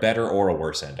either a better or a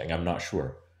worse ending. I'm not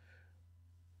sure.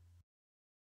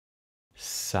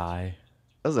 Sigh.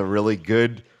 That was a really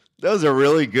good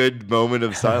moment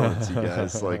of silence, you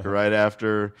guys. Like right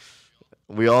after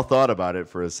we all thought about it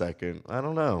for a second. I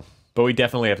don't know. But we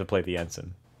definitely have to play the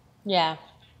ensign. Yeah.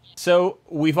 So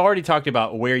we've already talked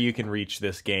about where you can reach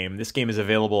this game. This game is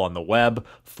available on the web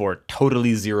for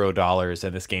totally $0,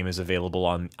 and this game is available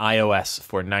on iOS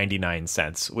for 99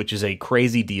 cents, which is a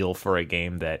crazy deal for a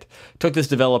game that took this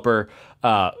developer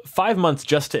 5 months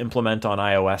just to implement on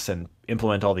iOS and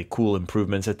implement all the cool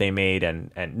improvements that they made,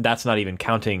 and that's not even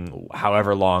counting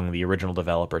however long the original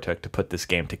developer took to put this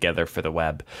game together for the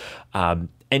web.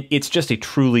 And it's just a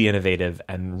truly innovative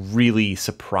and really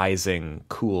surprising,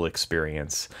 cool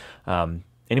experience.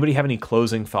 Anybody have any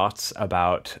closing thoughts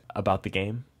about the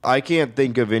game? I can't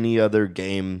think of any other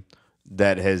game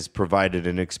that has provided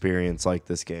an experience like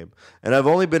this game. And I've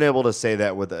only been able to say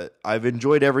that with it. I've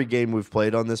enjoyed every game we've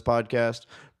played on this podcast,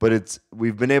 but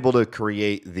we've been able to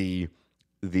create the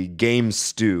game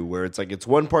stew where it's like it's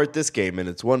one part this game and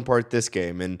it's one part this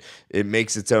game and it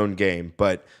makes its own game.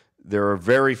 But there are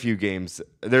very few games.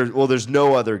 There's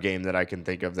no other game that I can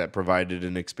think of that provided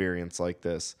an experience like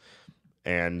this.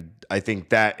 And I think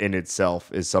that in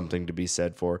itself is something to be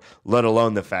said for, let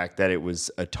alone the fact that it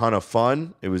was a ton of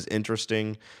fun. It was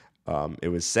interesting. It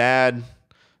was sad.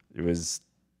 It was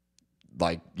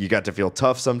like you got to feel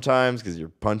tough sometimes because you're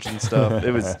punching stuff.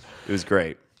 It was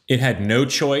great. It had no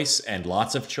choice and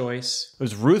lots of choice. It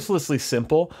was ruthlessly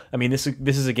simple. I mean, this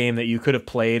is a game that you could have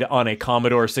played on a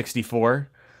Commodore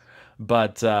 64.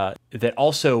 But that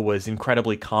also was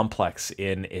incredibly complex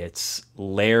in its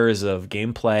layers of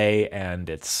gameplay and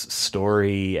its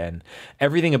story, and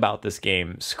everything about this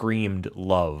game screamed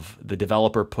love. The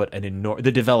developers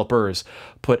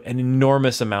put an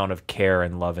enormous amount of care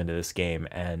and love into this game,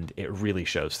 and it really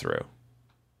shows through.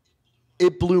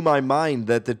 It blew my mind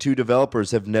that the two developers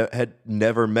had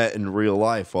never met in real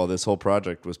life while this whole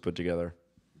project was put together.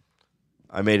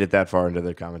 I made it that far into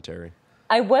the commentary.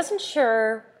 I wasn't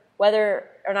sure whether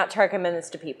or not to recommend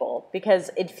this to people, because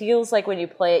it feels like when you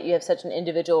play it, you have such an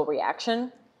individual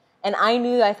reaction. And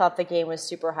I thought the game was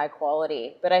super high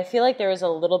quality, but I feel like there is a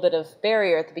little bit of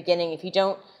barrier at the beginning. If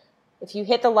you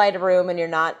hit the light room and you're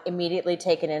not immediately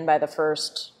taken in by the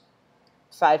first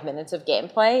 5 minutes of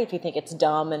gameplay, if you think it's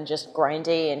dumb and just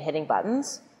grindy and hitting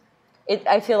buttons,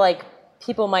 I feel like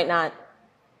people might not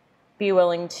be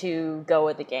willing to go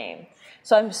with the game.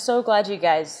 So I'm so glad you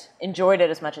guys enjoyed it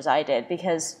as much as I did,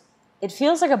 because it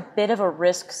feels like a bit of a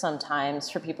risk sometimes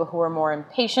for people who are more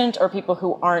impatient or people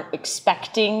who aren't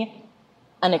expecting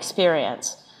an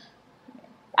experience.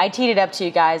 I teed it up to you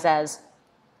guys as,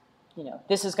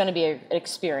 this is going to be an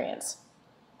experience.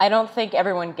 I don't think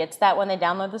everyone gets that when they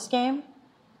download this game.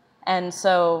 And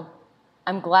so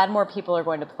I'm glad more people are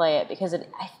going to play it, because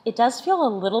it does feel a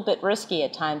little bit risky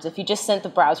at times. If you just sent the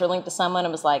browser link to someone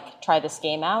and was like, try this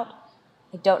game out,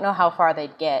 I don't know how far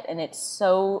they'd get, and it's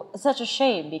such a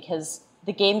shame, because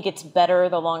the game gets better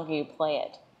the longer you play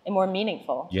it and more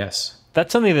meaningful. Yes.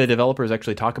 That's something the developers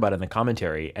actually talk about in the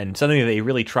commentary, and something that they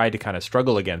really tried to kind of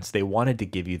struggle against. They wanted to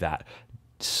give you that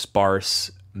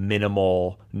sparse,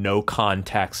 minimal, no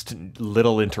context,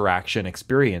 little interaction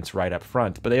experience right up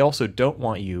front, but they also don't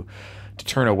want you to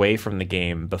turn away from the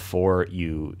game before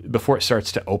it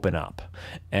starts to open up.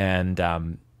 And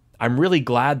I'm really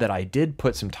glad that I did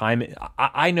put some time.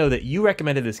 I know that you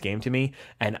recommended this game to me,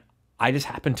 and I just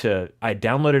happened to, I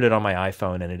downloaded it on my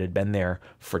iPhone, and it had been there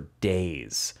for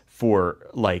days, for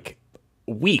like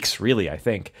weeks, really, I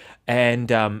think.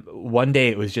 And one day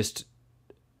it was just,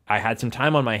 I had some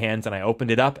time on my hands and I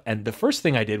opened it up. And the first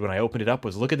thing I did when I opened it up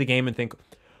was look at the game and think,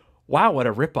 wow, what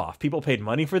a ripoff. People paid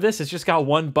money for this. It's just got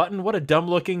one button. What a dumb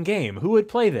looking game. Who would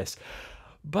play this?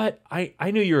 But I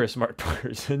knew you were a smart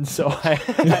person, so I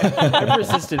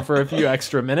persisted for a few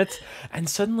extra minutes, and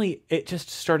suddenly it just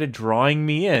started drawing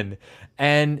me in.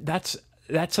 And that's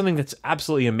that's something that's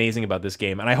absolutely amazing about this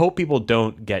game. And I hope people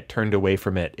don't get turned away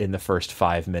from it in the first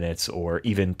 5 minutes or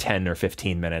even 10 or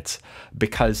 15 minutes,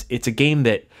 because it's a game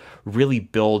that really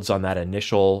builds on that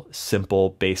initial,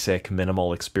 simple, basic,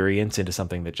 minimal experience into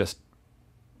something that just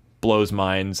blows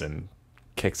minds and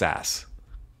kicks ass.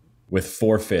 With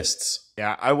 4 fists.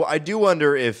 Yeah, I do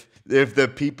wonder if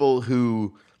the people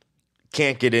who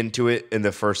can't get into it in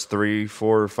the first 3,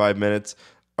 4, or 5 minutes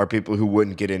are people who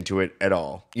wouldn't get into it at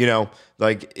all. You know,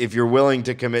 like if you're willing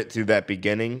to commit to that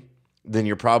beginning, then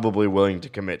you're probably willing to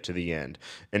commit to the end.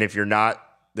 And if you're not,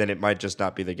 then it might just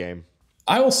not be the game.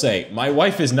 I will say, my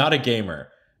wife is not a gamer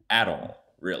at all,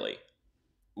 really.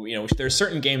 You know, there's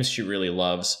certain games she really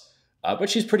loves, but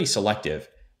she's pretty selective.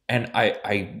 And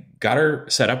I got her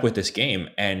set up with this game,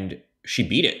 and she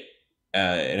beat it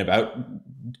in about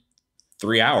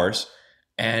 3 hours.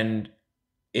 And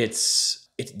it's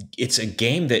a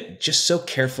game that just so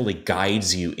carefully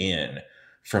guides you in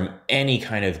from any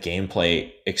kind of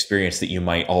gameplay experience that you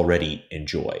might already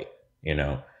enjoy. You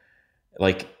know,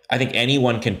 like, I think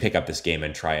anyone can pick up this game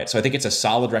and try it. So I think it's a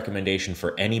solid recommendation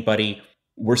for anybody.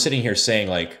 We're sitting here saying,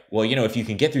 like, well, you know, if you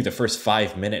can get through the first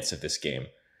 5 minutes of this game,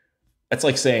 that's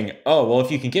like saying, oh, well,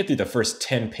 if you can get through the first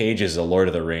 10 pages of Lord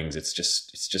of the Rings, it's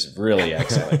just really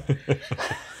excellent.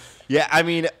 Yeah, I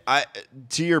mean,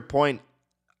 to your point,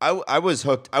 I was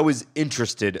hooked. I was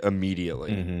interested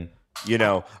immediately. Mm-hmm. You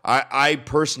know, I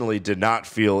personally did not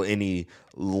feel any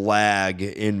lag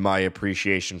in my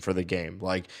appreciation for the game.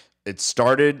 Like, it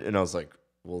started, and I was like,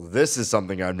 well, this is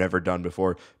something I've never done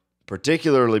before,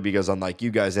 particularly because, unlike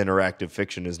you guys, interactive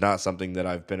fiction is not something that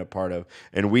I've been a part of.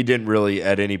 And we didn't really,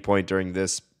 at any point during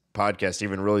this podcast,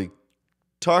 even really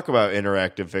talk about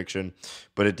interactive fiction,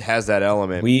 but it has that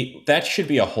element. That should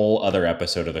be a whole other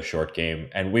episode of the short game,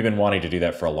 and we've been wanting to do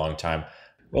that for a long time.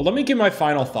 Well, let me give my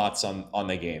final thoughts on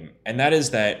the game, and that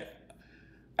is that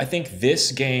I think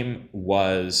this game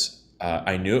was,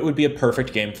 I knew it would be a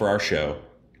perfect game for our show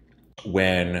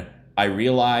when I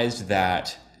realized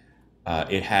that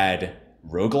it had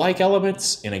roguelike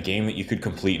elements in a game that you could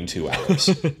complete in 2 hours.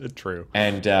 True.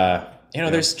 And, you know,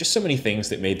 there's just so many things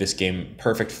that made this game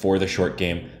perfect for the short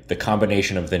game. The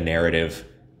combination of the narrative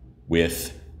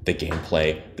with the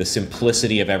gameplay, the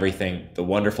simplicity of everything, the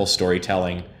wonderful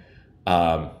storytelling.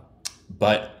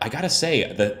 But I gotta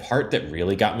say, the part that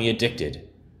really got me addicted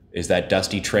is that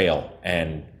dusty trail.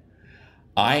 And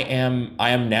I am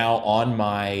now on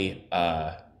my,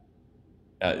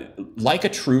 like a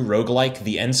true roguelike,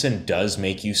 the ensign does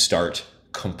make you start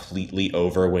completely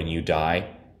over when you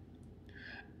die.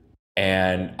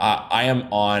 And I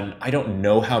am on, I don't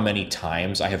know how many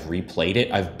times I have replayed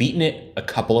it. I've beaten it a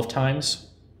couple of times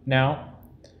now,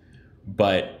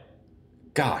 but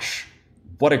gosh,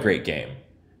 what a great game.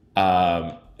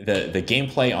 The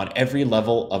gameplay on every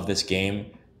level of this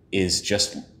game is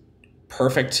just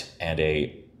perfect, and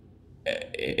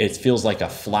it feels like a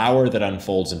flower that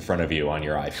unfolds in front of you on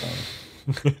your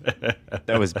iPhone.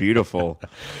 That was beautiful.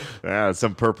 Yeah,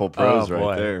 some purple prose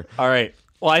right there. All right.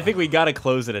 Well, I think we got to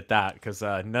close it at that, because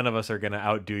none of us are going to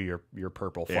outdo your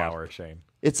purple flower, Shane.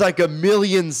 It's like a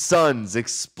million suns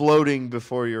exploding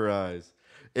before your eyes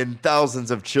and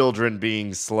thousands of children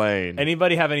being slain.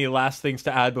 Anybody have any last things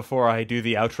to add before I do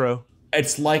the outro?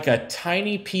 It's like a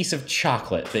tiny piece of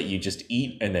chocolate that you just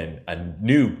eat, and then a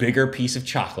new, bigger piece of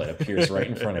chocolate appears right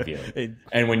in front of you.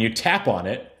 And when you tap on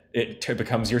it, it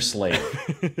becomes your slave.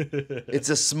 It's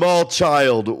a small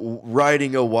child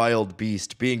riding a wild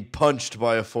beast, being punched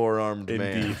by a four-armed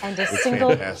man. And a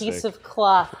single piece of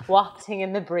cloth wafting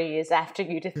in the breeze after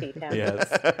you defeat him.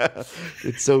 Yes.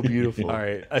 It's so beautiful. All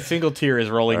right. A single tear is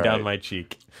rolling down my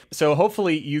cheek. So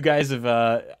hopefully you guys have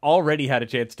already had a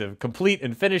chance to complete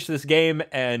and finish this game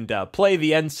and play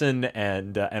the ensign,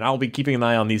 and I'll be keeping an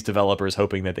eye on these developers,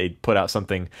 hoping that they put out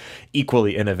something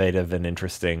equally innovative and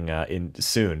interesting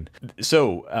soon.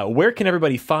 So where can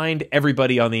everybody find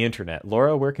everybody on the internet?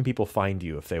 Laura, where can people find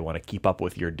you if they want to keep up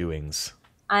with your doings?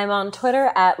 I'm on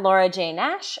Twitter at Laura J.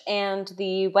 Nash, and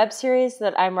the web series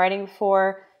that I'm writing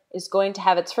for is going to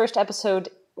have its first episode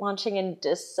launching in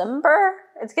December.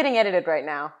 It's getting edited right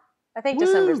now. I think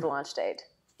December's the launch date.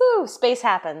 Woo! Space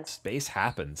happens. Space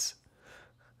happens.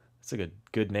 That's a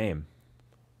good name.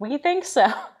 We think so.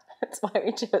 That's why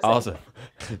we chose it. Awesome.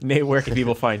 Nate, where can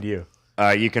people find you?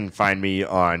 You can find me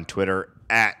on Twitter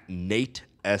at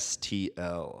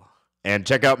NateSTL. And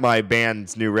check out my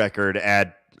band's new record,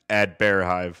 Add Bear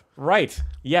Hive. Right.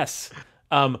 Yes.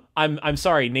 I'm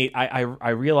sorry, Nate. I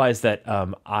realized that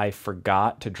I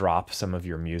forgot to drop some of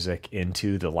your music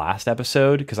into the last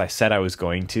episode because I said I was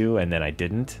going to, and then I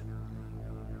didn't.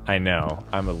 I know.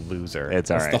 I'm a loser.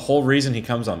 It's all That's right. the whole reason he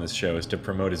comes on this show is to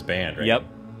promote his band, right? Yep.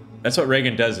 That's what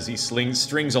Reagan does, is he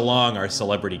strings along our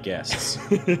celebrity guests.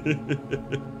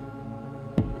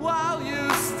 While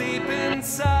you steep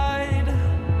inside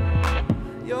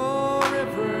your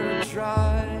river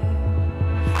dry,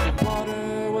 the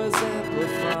water was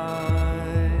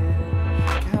amplified,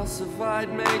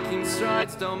 calcified, making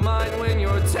strides. Don't mind when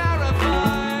you're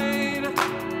terrified.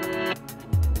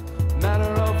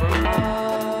 Matter over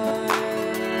mind.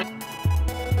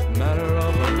 Matter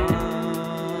over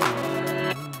mind.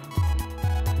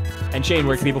 And Shane,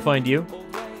 where can people find you?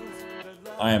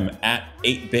 I am at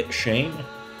 8-Bit Shane,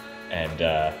 and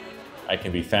I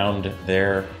can be found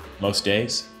there most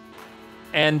days.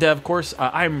 And of course,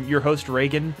 I'm your host,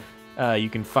 Reagan.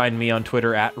 You can find me on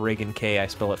Twitter at ReaganK. I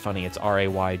spell it funny. It's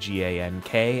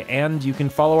RayGank. And you can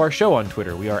follow our show on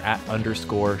Twitter. We are at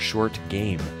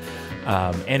 _shortgame.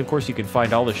 And of course, you can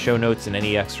find all the show notes and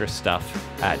any extra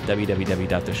stuff at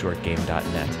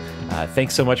www.theshortgame.net.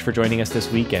 Thanks so much for joining us this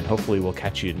week, and hopefully we'll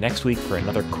catch you next week for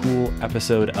another cool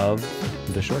episode of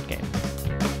The Short Game.